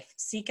life.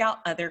 Seek out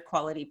other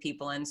quality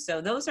people. And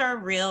so those are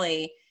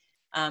really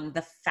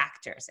the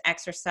factors: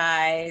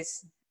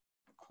 exercise,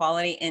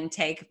 quality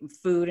intake,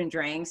 food and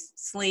drinks,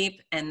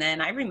 sleep. And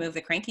then I remove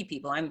the cranky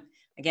people. I'm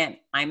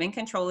in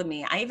control of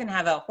me. I even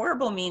have a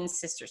horrible, mean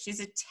sister. She's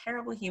a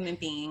terrible human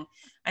being.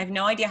 I have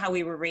no idea how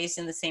we were raised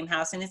in the same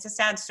house. And it's a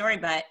sad story,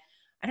 but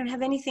I don't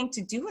have anything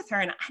to do with her.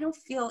 And I don't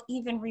feel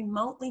even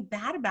remotely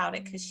bad about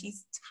it because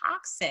she's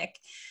toxic.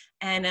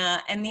 And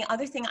the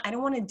other thing, I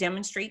don't want to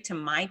demonstrate to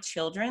my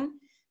children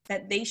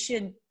that they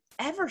should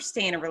ever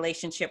stay in a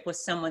relationship with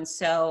someone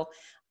so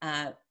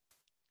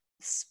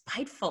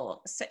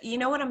spiteful. So, you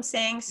know what I'm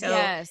saying? So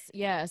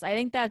Yes. I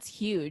think that's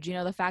huge.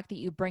 The fact that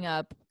you bring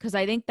up, because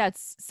I think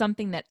that's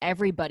something that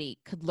everybody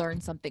could learn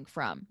something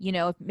from.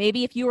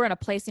 Maybe if you were in a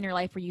place in your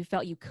life where you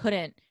felt you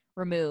couldn't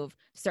remove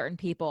certain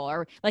people,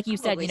 or like you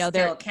said, still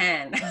there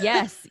can.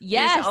 Yes.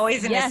 There's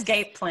always an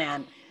escape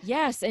plan.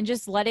 Yes. And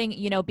just letting,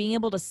 being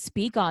able to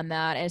speak on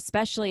that,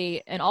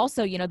 especially, and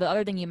also, the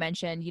other thing you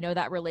mentioned,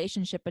 that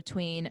relationship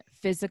between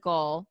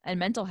physical and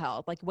mental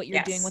health, like what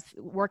you're doing with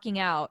working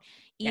out,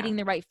 eating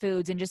the right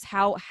foods, and just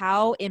how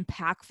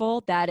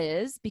impactful that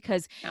is.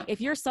 Because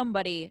if you're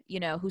somebody,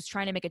 who's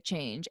trying to make a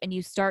change and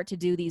you start to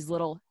do these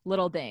little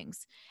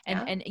things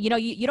and you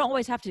don't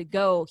always have to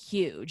go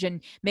huge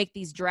and make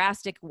these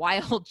drastic,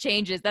 wild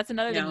changes. That's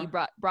another thing you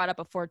brought up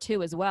before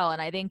too, as well.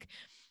 And I think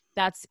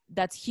that's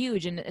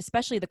huge. And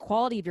especially the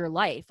quality of your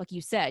life. Like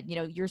you said,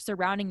 you're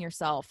surrounding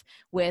yourself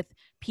with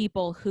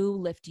people who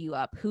lift you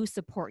up, who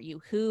support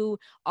you, who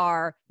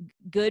are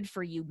good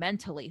for you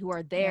mentally, who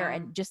are there,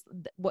 and just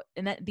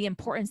the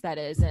importance that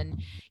is,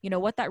 and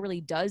what that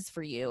really does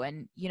for you.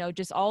 And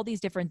just all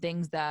these different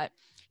things that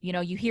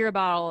you hear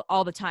about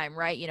all the time,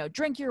 right?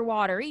 Drink your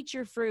water, eat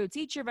your fruits,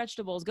 eat your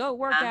vegetables, go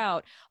work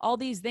out, all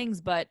these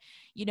things. But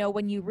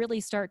when you really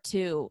start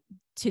to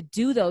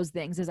do those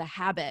things as a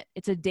habit,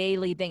 it's a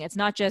daily thing. It's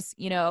not just,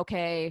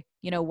 okay,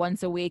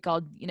 once a week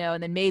I'll,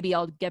 and then maybe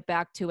I'll get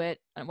back to it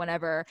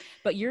whenever.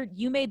 But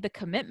you made the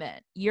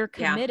commitment. You're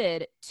Yeah.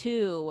 committed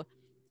to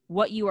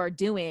what you are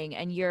doing,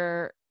 and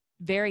you're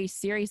very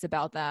serious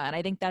about that. And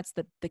I think that's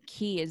the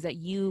key, is that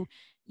you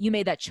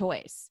made that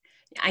choice.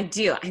 I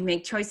do. I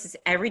make choices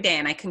every day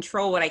and I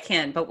control what I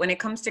can. But when it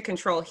comes to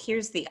control,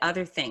 here's the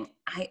other thing.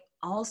 I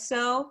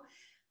also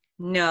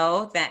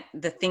know that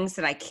the things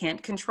that I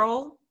can't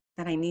control,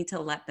 that I need to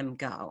let them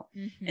go.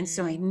 Mm-hmm. And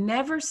so I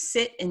never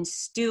sit and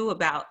stew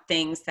about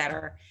things that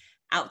are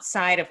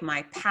outside of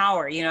my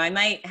power. I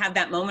might have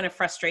that moment of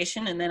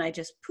frustration and then I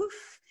just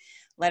poof,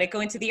 let it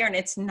go into the air. And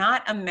it's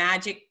not a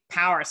magic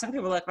power. Some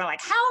people look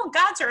like, how on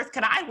God's earth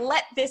could I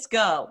let this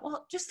go?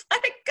 Well, just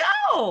let it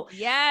go.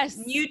 Yes.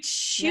 You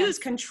choose,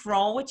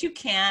 control what you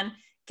can,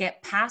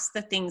 get past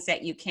the things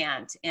that you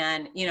can't.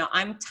 And,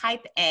 I'm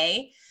type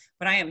A,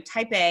 but I am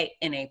type A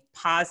in a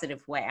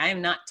positive way. I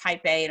am not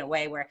type A in a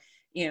way where,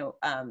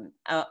 an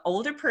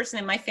older person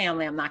in my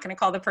family, I'm not going to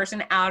call the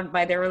person out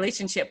by their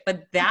relationship,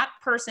 but that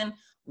person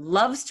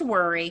loves to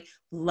worry,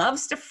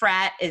 loves to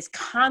fret, is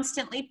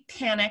constantly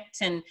panicked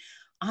and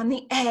on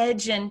the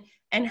edge, and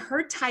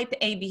her type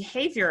A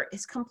behavior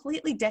is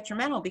completely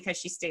detrimental because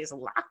she stays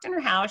locked in her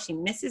house. She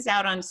misses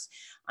out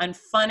on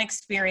fun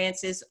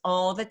experiences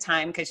all the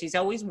time because she's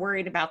always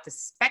worried about the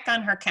speck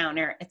on her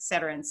counter, et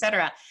cetera, et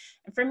cetera.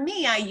 And for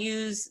me, I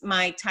use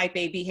my type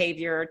A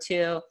behavior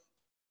to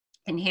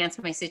enhance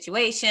my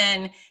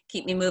situation,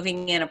 keep me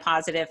moving in a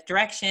positive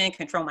direction,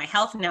 control my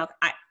health. Now,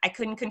 I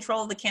couldn't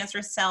control the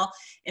cancerous cell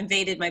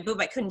invaded my boob.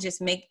 I couldn't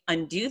just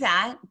undo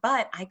that,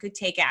 but I could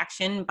take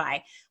action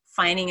by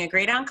finding a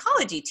great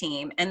oncology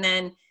team and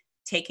then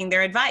taking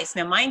their advice.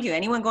 Now, mind you,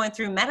 anyone going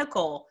through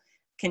medical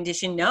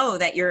condition, know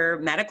that your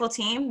medical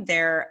team,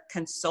 they're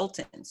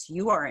consultants.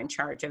 You are in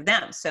charge of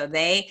them. So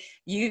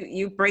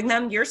you bring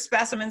them your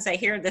specimens, say,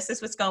 here, this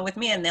is what's going with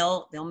me, and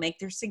they'll make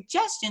their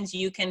suggestions.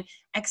 You can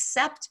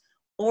accept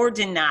or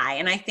deny.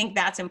 And I think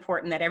that's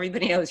important, that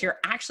everybody knows you're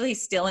actually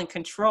still in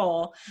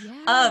control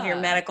of your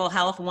medical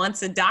health.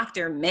 Once a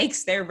doctor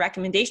makes their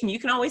recommendation, you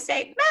can always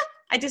say,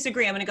 I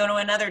disagree. I'm going to go to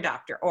another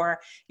doctor. Or,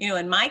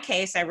 in my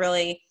case, I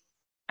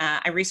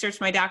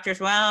researched my doctors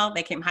well.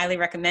 They came highly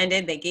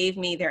recommended. They gave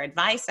me their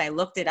advice. I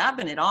looked it up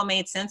and it all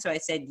made sense. So I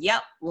said,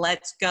 yep,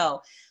 let's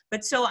go.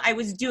 But so I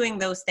was doing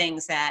those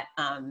things that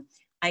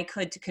I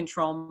could to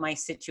control my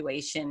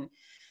situation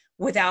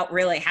without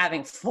really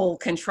having full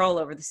control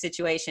over the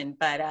situation.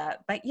 But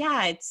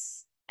yeah,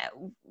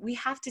 we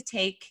have to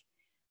take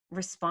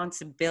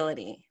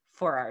responsibility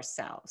for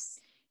ourselves.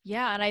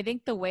 Yeah. And I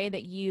think the way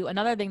that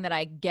another thing that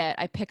I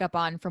pick up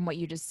on from what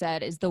you just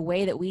said, is the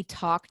way that we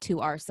talk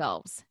to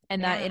ourselves,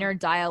 and that inner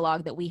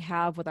dialogue that we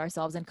have with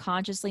ourselves, and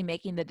consciously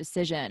making the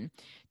decision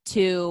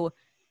to,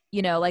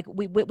 like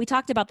we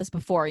talked about this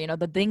before,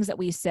 the things that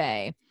we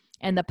say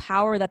and the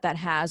power that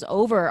has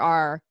over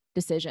our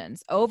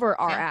decisions, over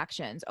our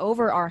actions,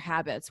 over our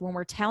habits, when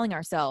we're telling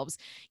ourselves,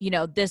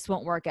 this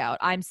won't work out,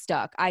 I'm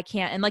stuck, I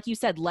can't. And like you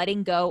said,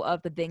 letting go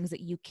of the things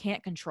that you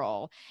can't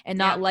control, and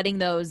not letting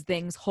those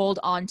things hold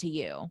on to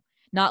you,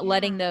 not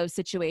letting those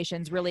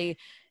situations really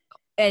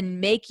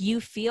and make you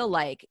feel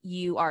like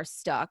you are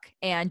stuck,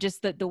 and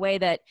just the way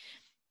that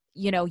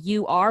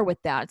you are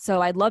with that.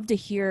 So I'd love to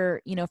hear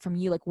from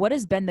you, like, what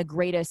has been the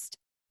greatest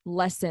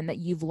lesson that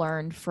you've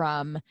learned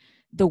from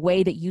the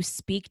way that you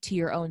speak to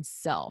your own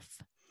self?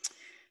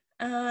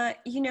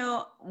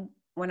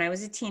 When I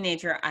was a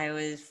teenager, I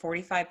was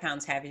 45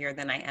 pounds heavier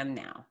than I am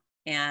now.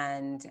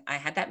 And I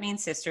had that mean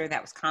sister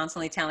that was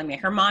constantly telling me,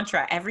 her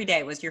mantra every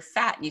day was, you're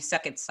fat and you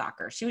suck at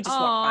soccer. She would just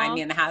walk by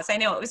me in the house. I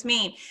know, it was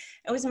mean.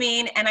 It was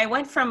mean. And I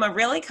went from a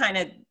really kind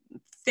of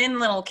thin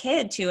little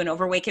kid to an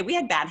overweight kid. We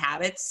had bad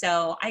habits.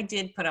 So I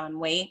did put on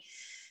weight.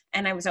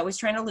 And I was always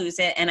trying to lose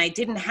it. And I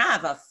didn't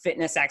have a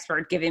fitness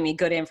expert giving me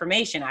good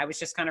information. I was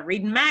just kind of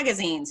reading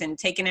magazines and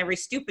taking every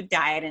stupid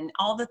diet and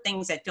all the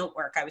things that don't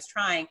work. I was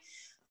trying.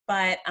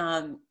 But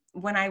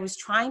when I was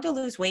trying to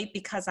lose weight,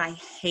 because I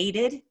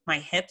hated my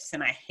hips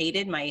and I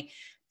hated my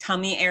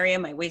tummy area,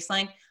 my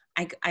waistline,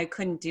 I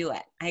couldn't do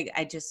it.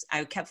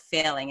 I kept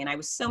failing, and I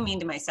was so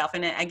mean to myself.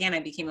 And again, I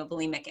became a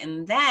bulimic.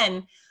 And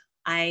then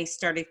I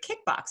started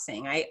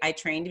kickboxing. I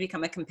trained to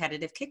become a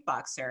competitive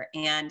kickboxer.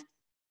 And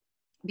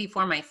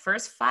before my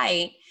first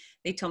fight,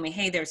 they told me,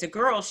 hey, there's a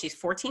girl, she's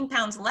 14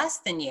 pounds less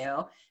than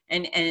you.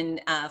 And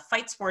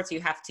fight sports,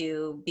 you have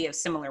to be of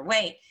similar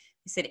weight.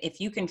 They said, if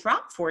you can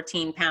drop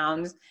 14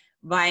 pounds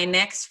by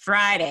next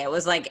Friday, it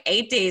was like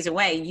 8 days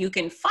away, you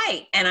can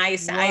fight. And I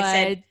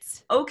said,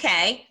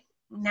 okay,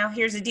 now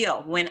here's the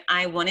deal. When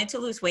I wanted to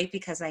lose weight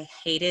because I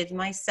hated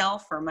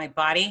myself or my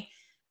body,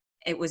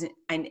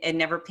 it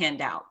never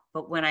panned out.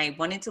 But when I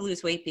wanted to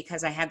lose weight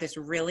because I had this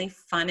really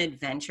fun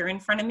adventure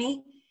in front of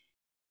me,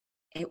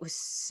 it was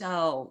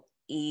so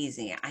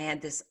easy. I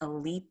had this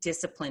elite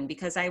discipline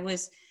because I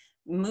was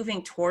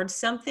moving towards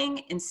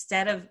something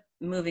instead of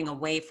moving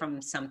away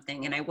from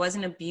something, and I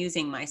wasn't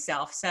abusing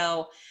myself.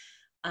 So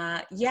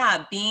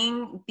Yeah,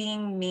 being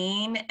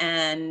mean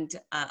and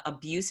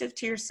abusive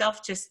to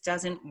yourself just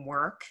doesn't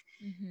work.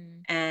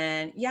 Mm-hmm.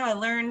 And yeah, I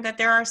learned that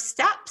there are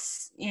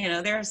steps.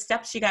 There are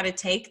steps you got to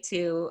take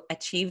to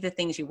achieve the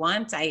things you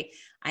want. I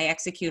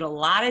execute a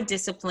lot of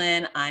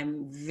discipline.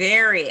 I'm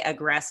very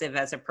aggressive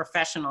as a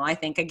professional, I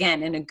think,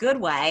 again, in a good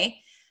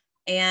way.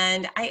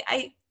 And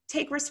I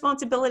take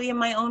responsibility in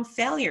my own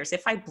failures.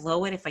 If I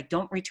blow it, if I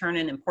don't return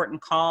an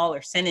important call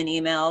or send an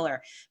email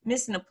or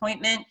miss an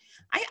appointment,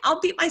 I'll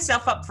beat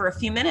myself up for a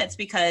few minutes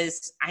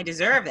because I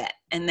deserve it.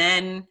 And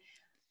then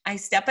I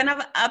step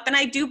up and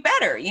I do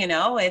better.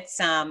 It's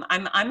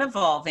I'm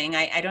evolving.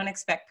 I don't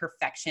expect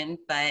perfection,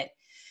 but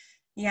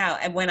yeah,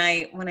 and when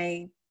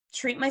I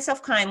treat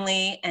myself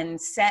kindly and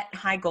set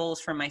high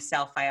goals for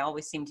myself, I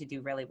always seem to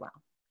do really well.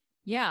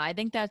 Yeah, I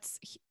think that's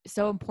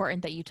so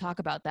important that you talk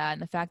about that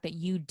and the fact that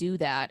you do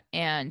that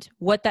and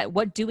what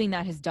doing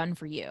that has done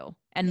for you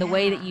and the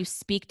way that Yeah. you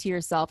speak to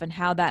yourself and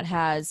how that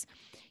has,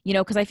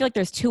 because I feel like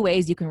there's two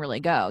ways you can really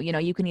go.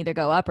 You can either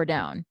go up or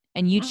down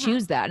and you Hmm.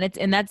 choose that.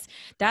 And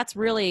that's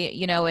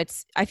really,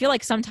 I feel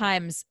like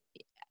sometimes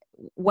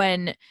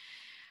when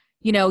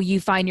you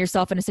find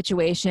yourself in a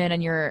situation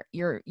and you're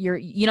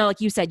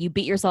like you said, you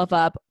beat yourself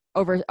up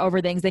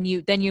over things, then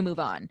you move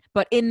on.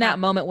 But in Yeah. that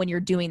moment when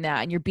you're doing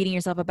that and you're beating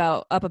yourself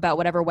about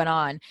whatever went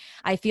on,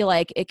 I feel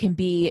like it can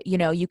be,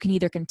 you can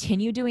either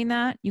continue doing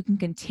that, you can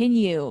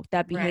continue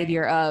that Right.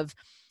 behavior of,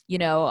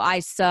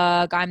 I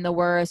suck, I'm the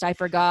worst, I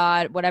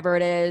forgot, whatever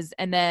it is,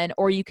 and then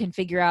or you can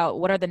figure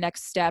out what are the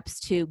next steps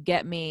to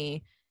get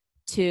me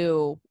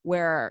to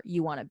where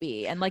you want to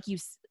be. And like you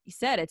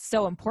said, it's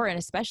so important,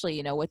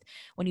 especially, with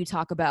when you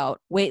talk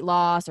about weight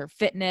loss or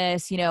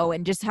fitness,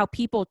 and just how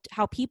people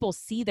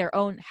see their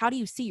own, how do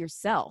you see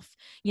yourself,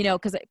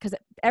 because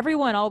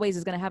everyone always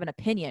is going to have an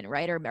opinion,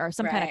 right? Or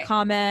some kind of Right.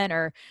 comment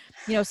or,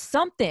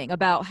 something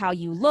about how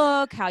you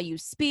look, how you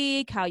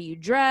speak, how you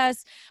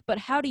dress, but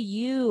how do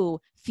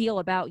you feel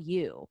about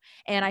you?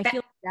 And I That,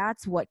 feel like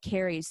that's what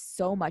carries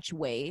so much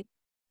weight.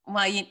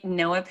 well, you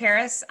know what,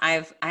 Paris?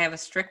 I have a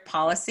strict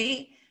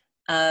policy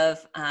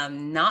of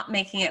not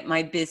making it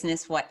my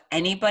business what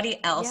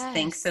anybody else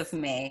thinks of Yes.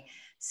 me.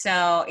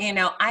 So,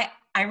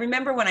 I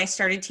remember when I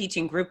started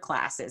teaching group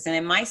classes, and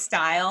in my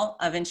style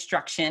of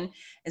instruction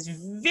is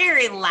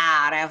very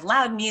loud. I have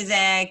loud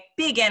music,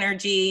 big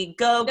energy,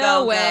 go, No go,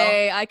 go,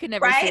 way. I could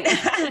never right? see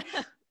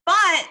that.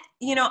 But,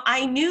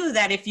 I knew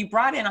that if you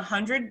brought in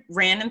 100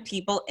 random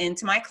people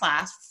into my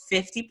class,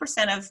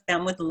 50% of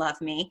them would love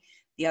me.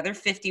 The other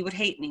 50 would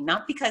hate me,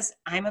 not because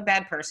I'm a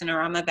bad person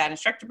or I'm a bad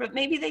instructor, but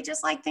maybe they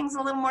just like things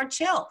a little more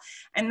chill,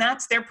 and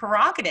that's their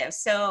prerogative.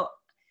 So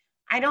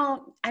I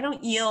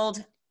don't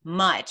yield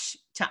much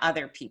to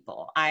other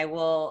people. I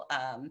will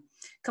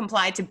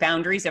comply to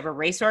boundaries of a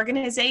race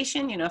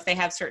organization, if they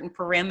have certain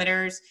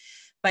parameters,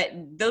 but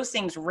those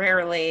things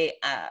rarely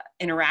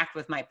interact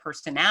with my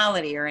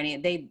personality or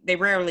they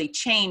rarely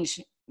change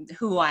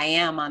who I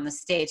am on the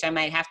stage. I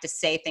might have to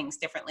say things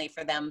differently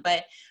for them,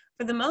 but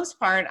for the most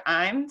part,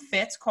 I'm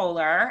Fitz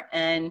Kohler,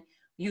 and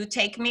you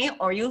take me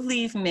or you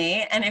leave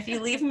me. And if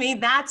you leave me,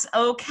 that's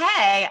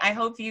okay. I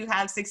hope you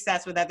have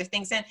success with other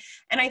things. And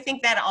I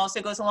think that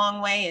also goes a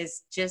long way,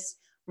 is just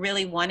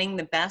really wanting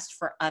the best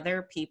for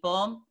other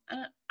people.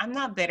 I'm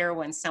not bitter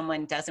when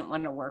someone doesn't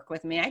want to work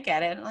with me. I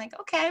get it. I'm like,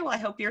 okay, well, I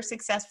hope you're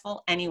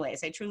successful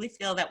anyways. I truly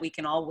feel that we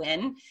can all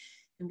win.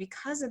 And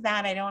because of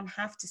that, I don't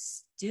have to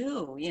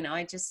stew.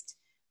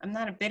 I'm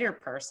not a bitter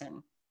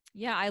person.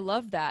 Yeah, I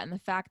love that. And the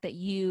fact that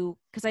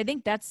because I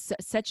think that's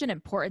such an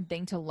important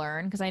thing to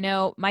learn. Because I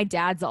know my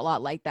dad's a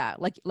lot like that.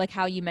 Like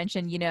how you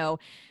mentioned,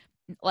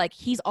 like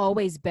he's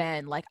always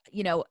been like,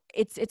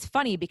 it's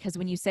funny because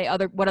when you say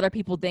what other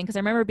people think, because I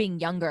remember being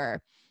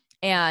younger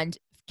and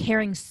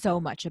caring so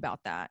much about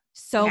that,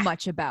 so Yeah.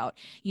 much about,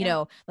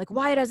 Yeah. like,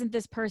 why doesn't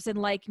this person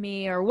like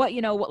me, or what,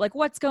 like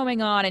what's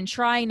going on, and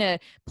trying to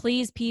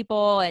please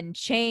people and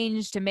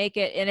change to make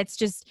it. And it's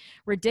just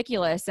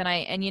ridiculous. And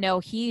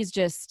he's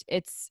just,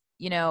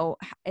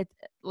 it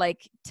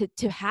like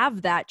to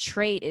have that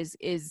trait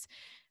is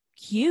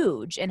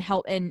huge, and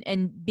help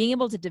and being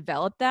able to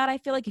develop that. I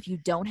feel like if you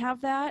don't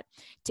have that,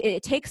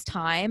 it takes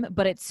time,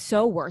 but it's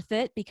so worth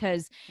it,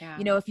 because Yeah.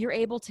 if you're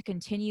able to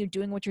continue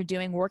doing what you're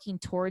doing, working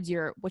towards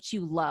what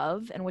you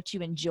love and what you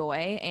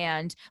enjoy,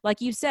 and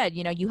like you said,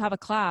 you have a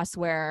class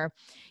where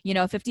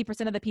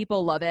 50% of the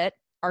people love it,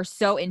 are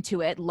so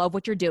into it, love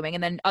what you're doing,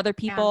 and then other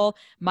Yeah. people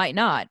might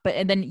not.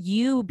 And then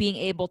you being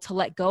able to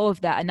let go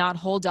of that and not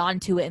hold on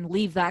to it and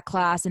leave that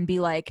class and be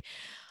like,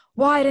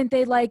 why didn't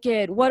they like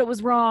it? What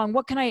was wrong?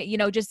 What can I,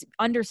 just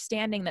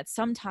understanding that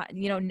sometimes,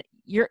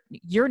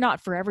 you're not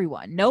for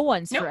everyone. No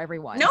one's Nope. for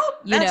everyone, Nope.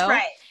 That's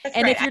right. That's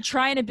and right. if you're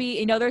trying to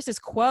be, there's this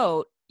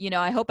quote,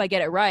 I hope I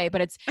get it right,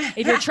 but it's,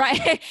 if you're trying,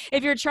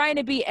 if you're trying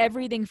to be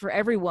everything for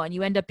everyone,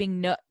 you end up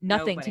being nothing to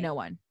Nobody. no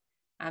one.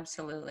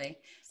 Absolutely.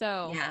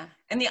 So Yeah.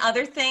 And the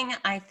other thing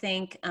I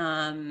think,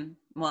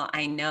 well,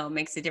 I know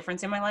makes a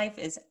difference in my life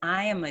is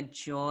I am a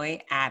joy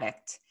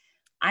addict.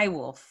 I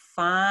will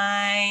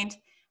find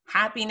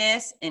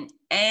happiness in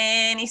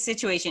any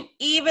situation,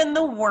 even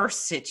the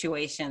worst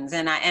situations.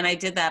 And I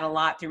did that a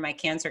lot through my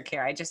cancer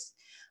care. I just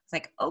was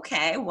like,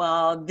 okay,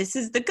 well, this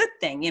is the good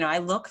thing. I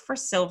look for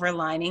silver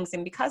linings,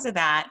 and because of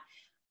that,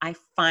 I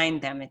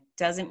find them. It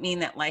doesn't mean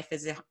that life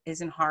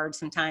isn't hard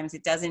sometimes.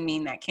 It doesn't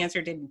mean that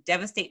cancer didn't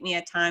devastate me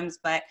at times,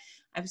 but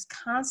I was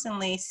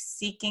constantly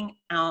seeking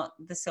out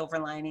the silver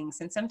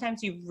linings. And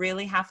sometimes you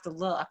really have to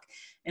look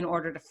in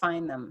order to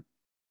find them.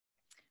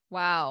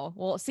 Wow.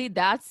 Well, see,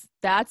 that's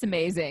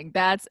amazing.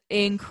 That's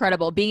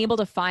incredible. Being able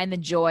to find the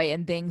joy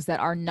in things that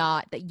are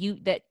not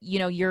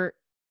you're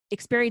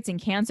experiencing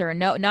cancer, and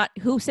not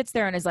who sits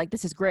there and is like,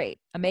 this is great,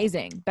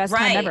 amazing, best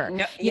time ever.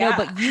 No,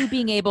 But you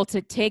being able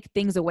to take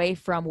things away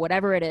from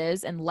whatever it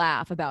is and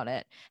laugh about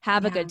it,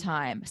 have a good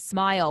time,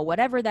 smile,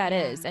 whatever that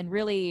is, and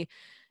really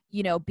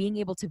being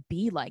able to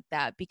be like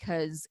that,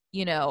 because,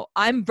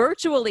 I'm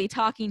virtually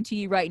talking to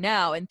you right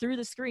now, and through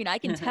the screen, I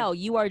can tell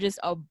you are just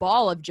a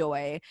ball of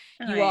joy.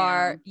 You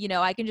are,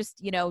 I can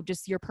just,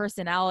 just your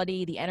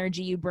personality, the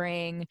energy you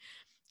bring,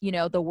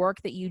 the work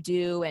that you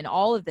do, and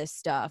all of this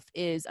stuff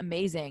is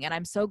amazing. And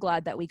I'm so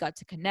glad that we got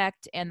to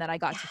connect and that I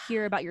got to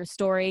hear about your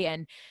story.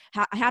 And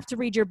I have to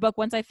read your book.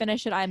 Once I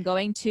finish it, I'm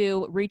going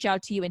to reach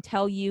out to you and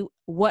tell you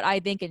what I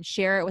think and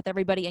share it with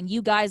everybody. And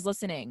you guys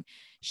listening,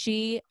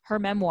 her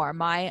memoir,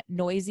 My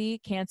Noisy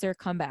Cancer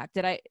Comeback.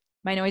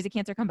 My Noisy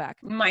Cancer Comeback.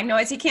 My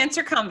Noisy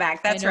Cancer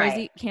Comeback. That's right. My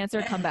Noisy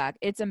Cancer Comeback.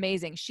 It's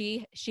amazing.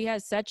 She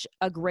has such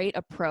a great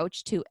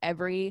approach to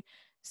every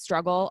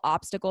struggle,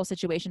 obstacle,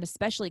 situation,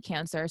 especially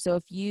cancer. So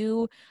if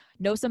you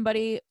know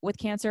somebody with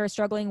cancer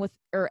struggling with,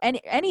 or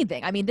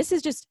anything, I mean, this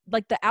is just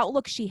like the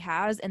outlook she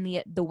has, and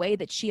the way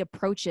that she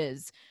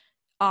approaches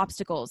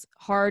obstacles,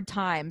 hard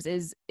times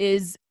is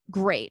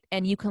great.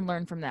 And you can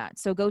learn from that.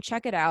 So go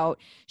check it out.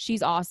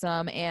 She's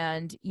awesome.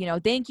 And,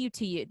 thank you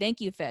to you.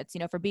 Thank you, Fitz,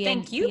 for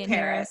being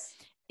Paris.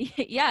 Here.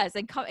 Yes.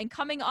 And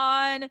coming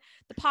on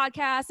the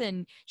podcast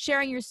and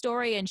sharing your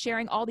story and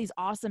sharing all these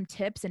awesome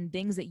tips and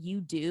things that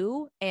you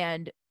do.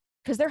 And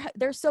because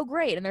they're so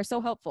great and they're so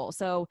helpful.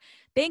 So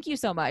thank you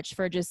so much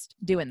for just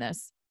doing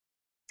this.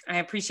 I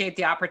appreciate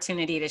the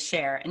opportunity to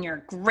share, and you're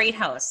a great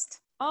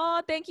host.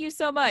 Oh, thank you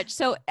so much.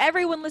 So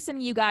everyone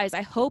listening, you guys,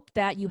 I hope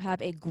that you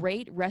have a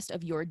great rest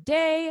of your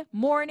day,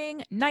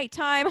 morning,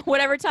 nighttime,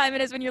 whatever time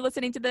it is when you're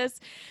listening to this.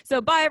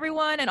 So bye,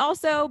 everyone. And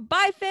also,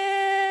 bye,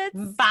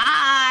 Fitz.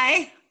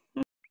 Bye.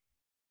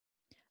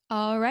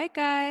 All right,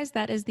 guys,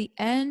 that is the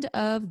end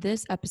of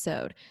this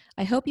episode.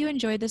 I hope you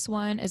enjoyed this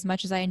one as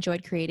much as I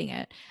enjoyed creating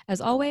it. As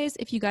always,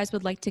 if you guys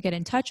would like to get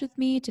in touch with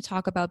me to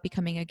talk about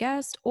becoming a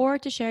guest or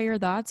to share your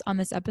thoughts on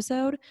this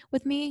episode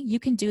with me, you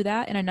can do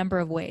that in a number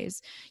of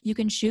ways. You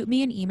can shoot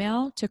me an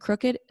email to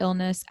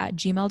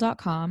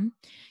crookedillness@gmail.com.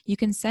 You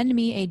can send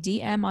me a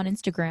DM on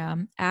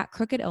Instagram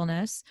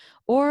 @crookedillness,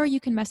 or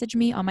you can message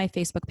me on my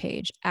Facebook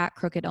page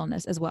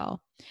 @crookedillness as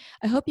well.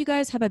 I hope you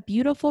guys have a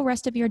beautiful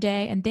rest of your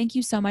day, and thank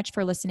you so much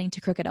for listening to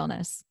Crooked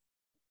Illness.